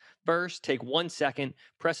ways. First, take 1 second,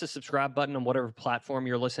 press the subscribe button on whatever platform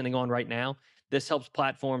you're listening on right now. This helps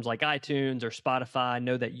platforms like iTunes or Spotify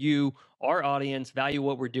know that you, our audience, value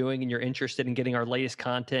what we're doing and you're interested in getting our latest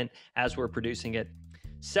content as we're producing it.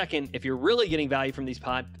 Second, if you're really getting value from these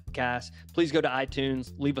podcasts, please go to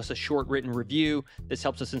iTunes, leave us a short written review. This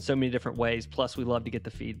helps us in so many different ways. Plus, we love to get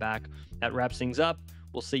the feedback. That wraps things up.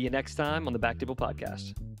 We'll see you next time on the BackTable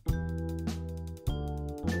Podcast.